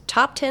news,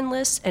 top 10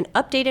 lists, and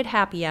updated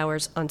happy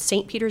hours on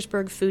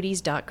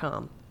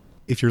stpetersburgfoodies.com.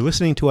 If you're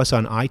listening to us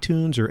on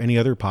iTunes or any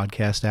other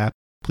podcast app,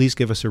 please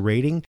give us a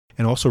rating,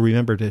 and also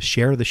remember to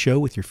share the show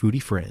with your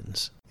foodie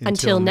friends.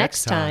 Until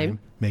next time,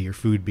 may your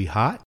food be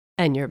hot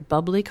and your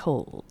bubbly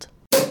cold.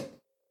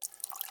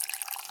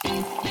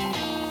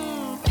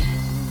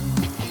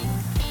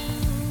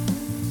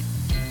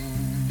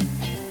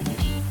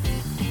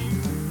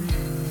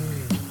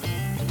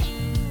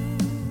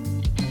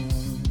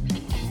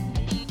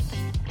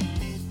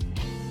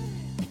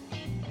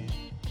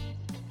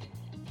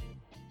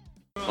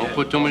 Don't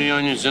put too many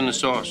onions in the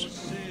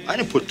sauce. I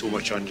didn't put too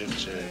much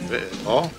onions in it, Paul.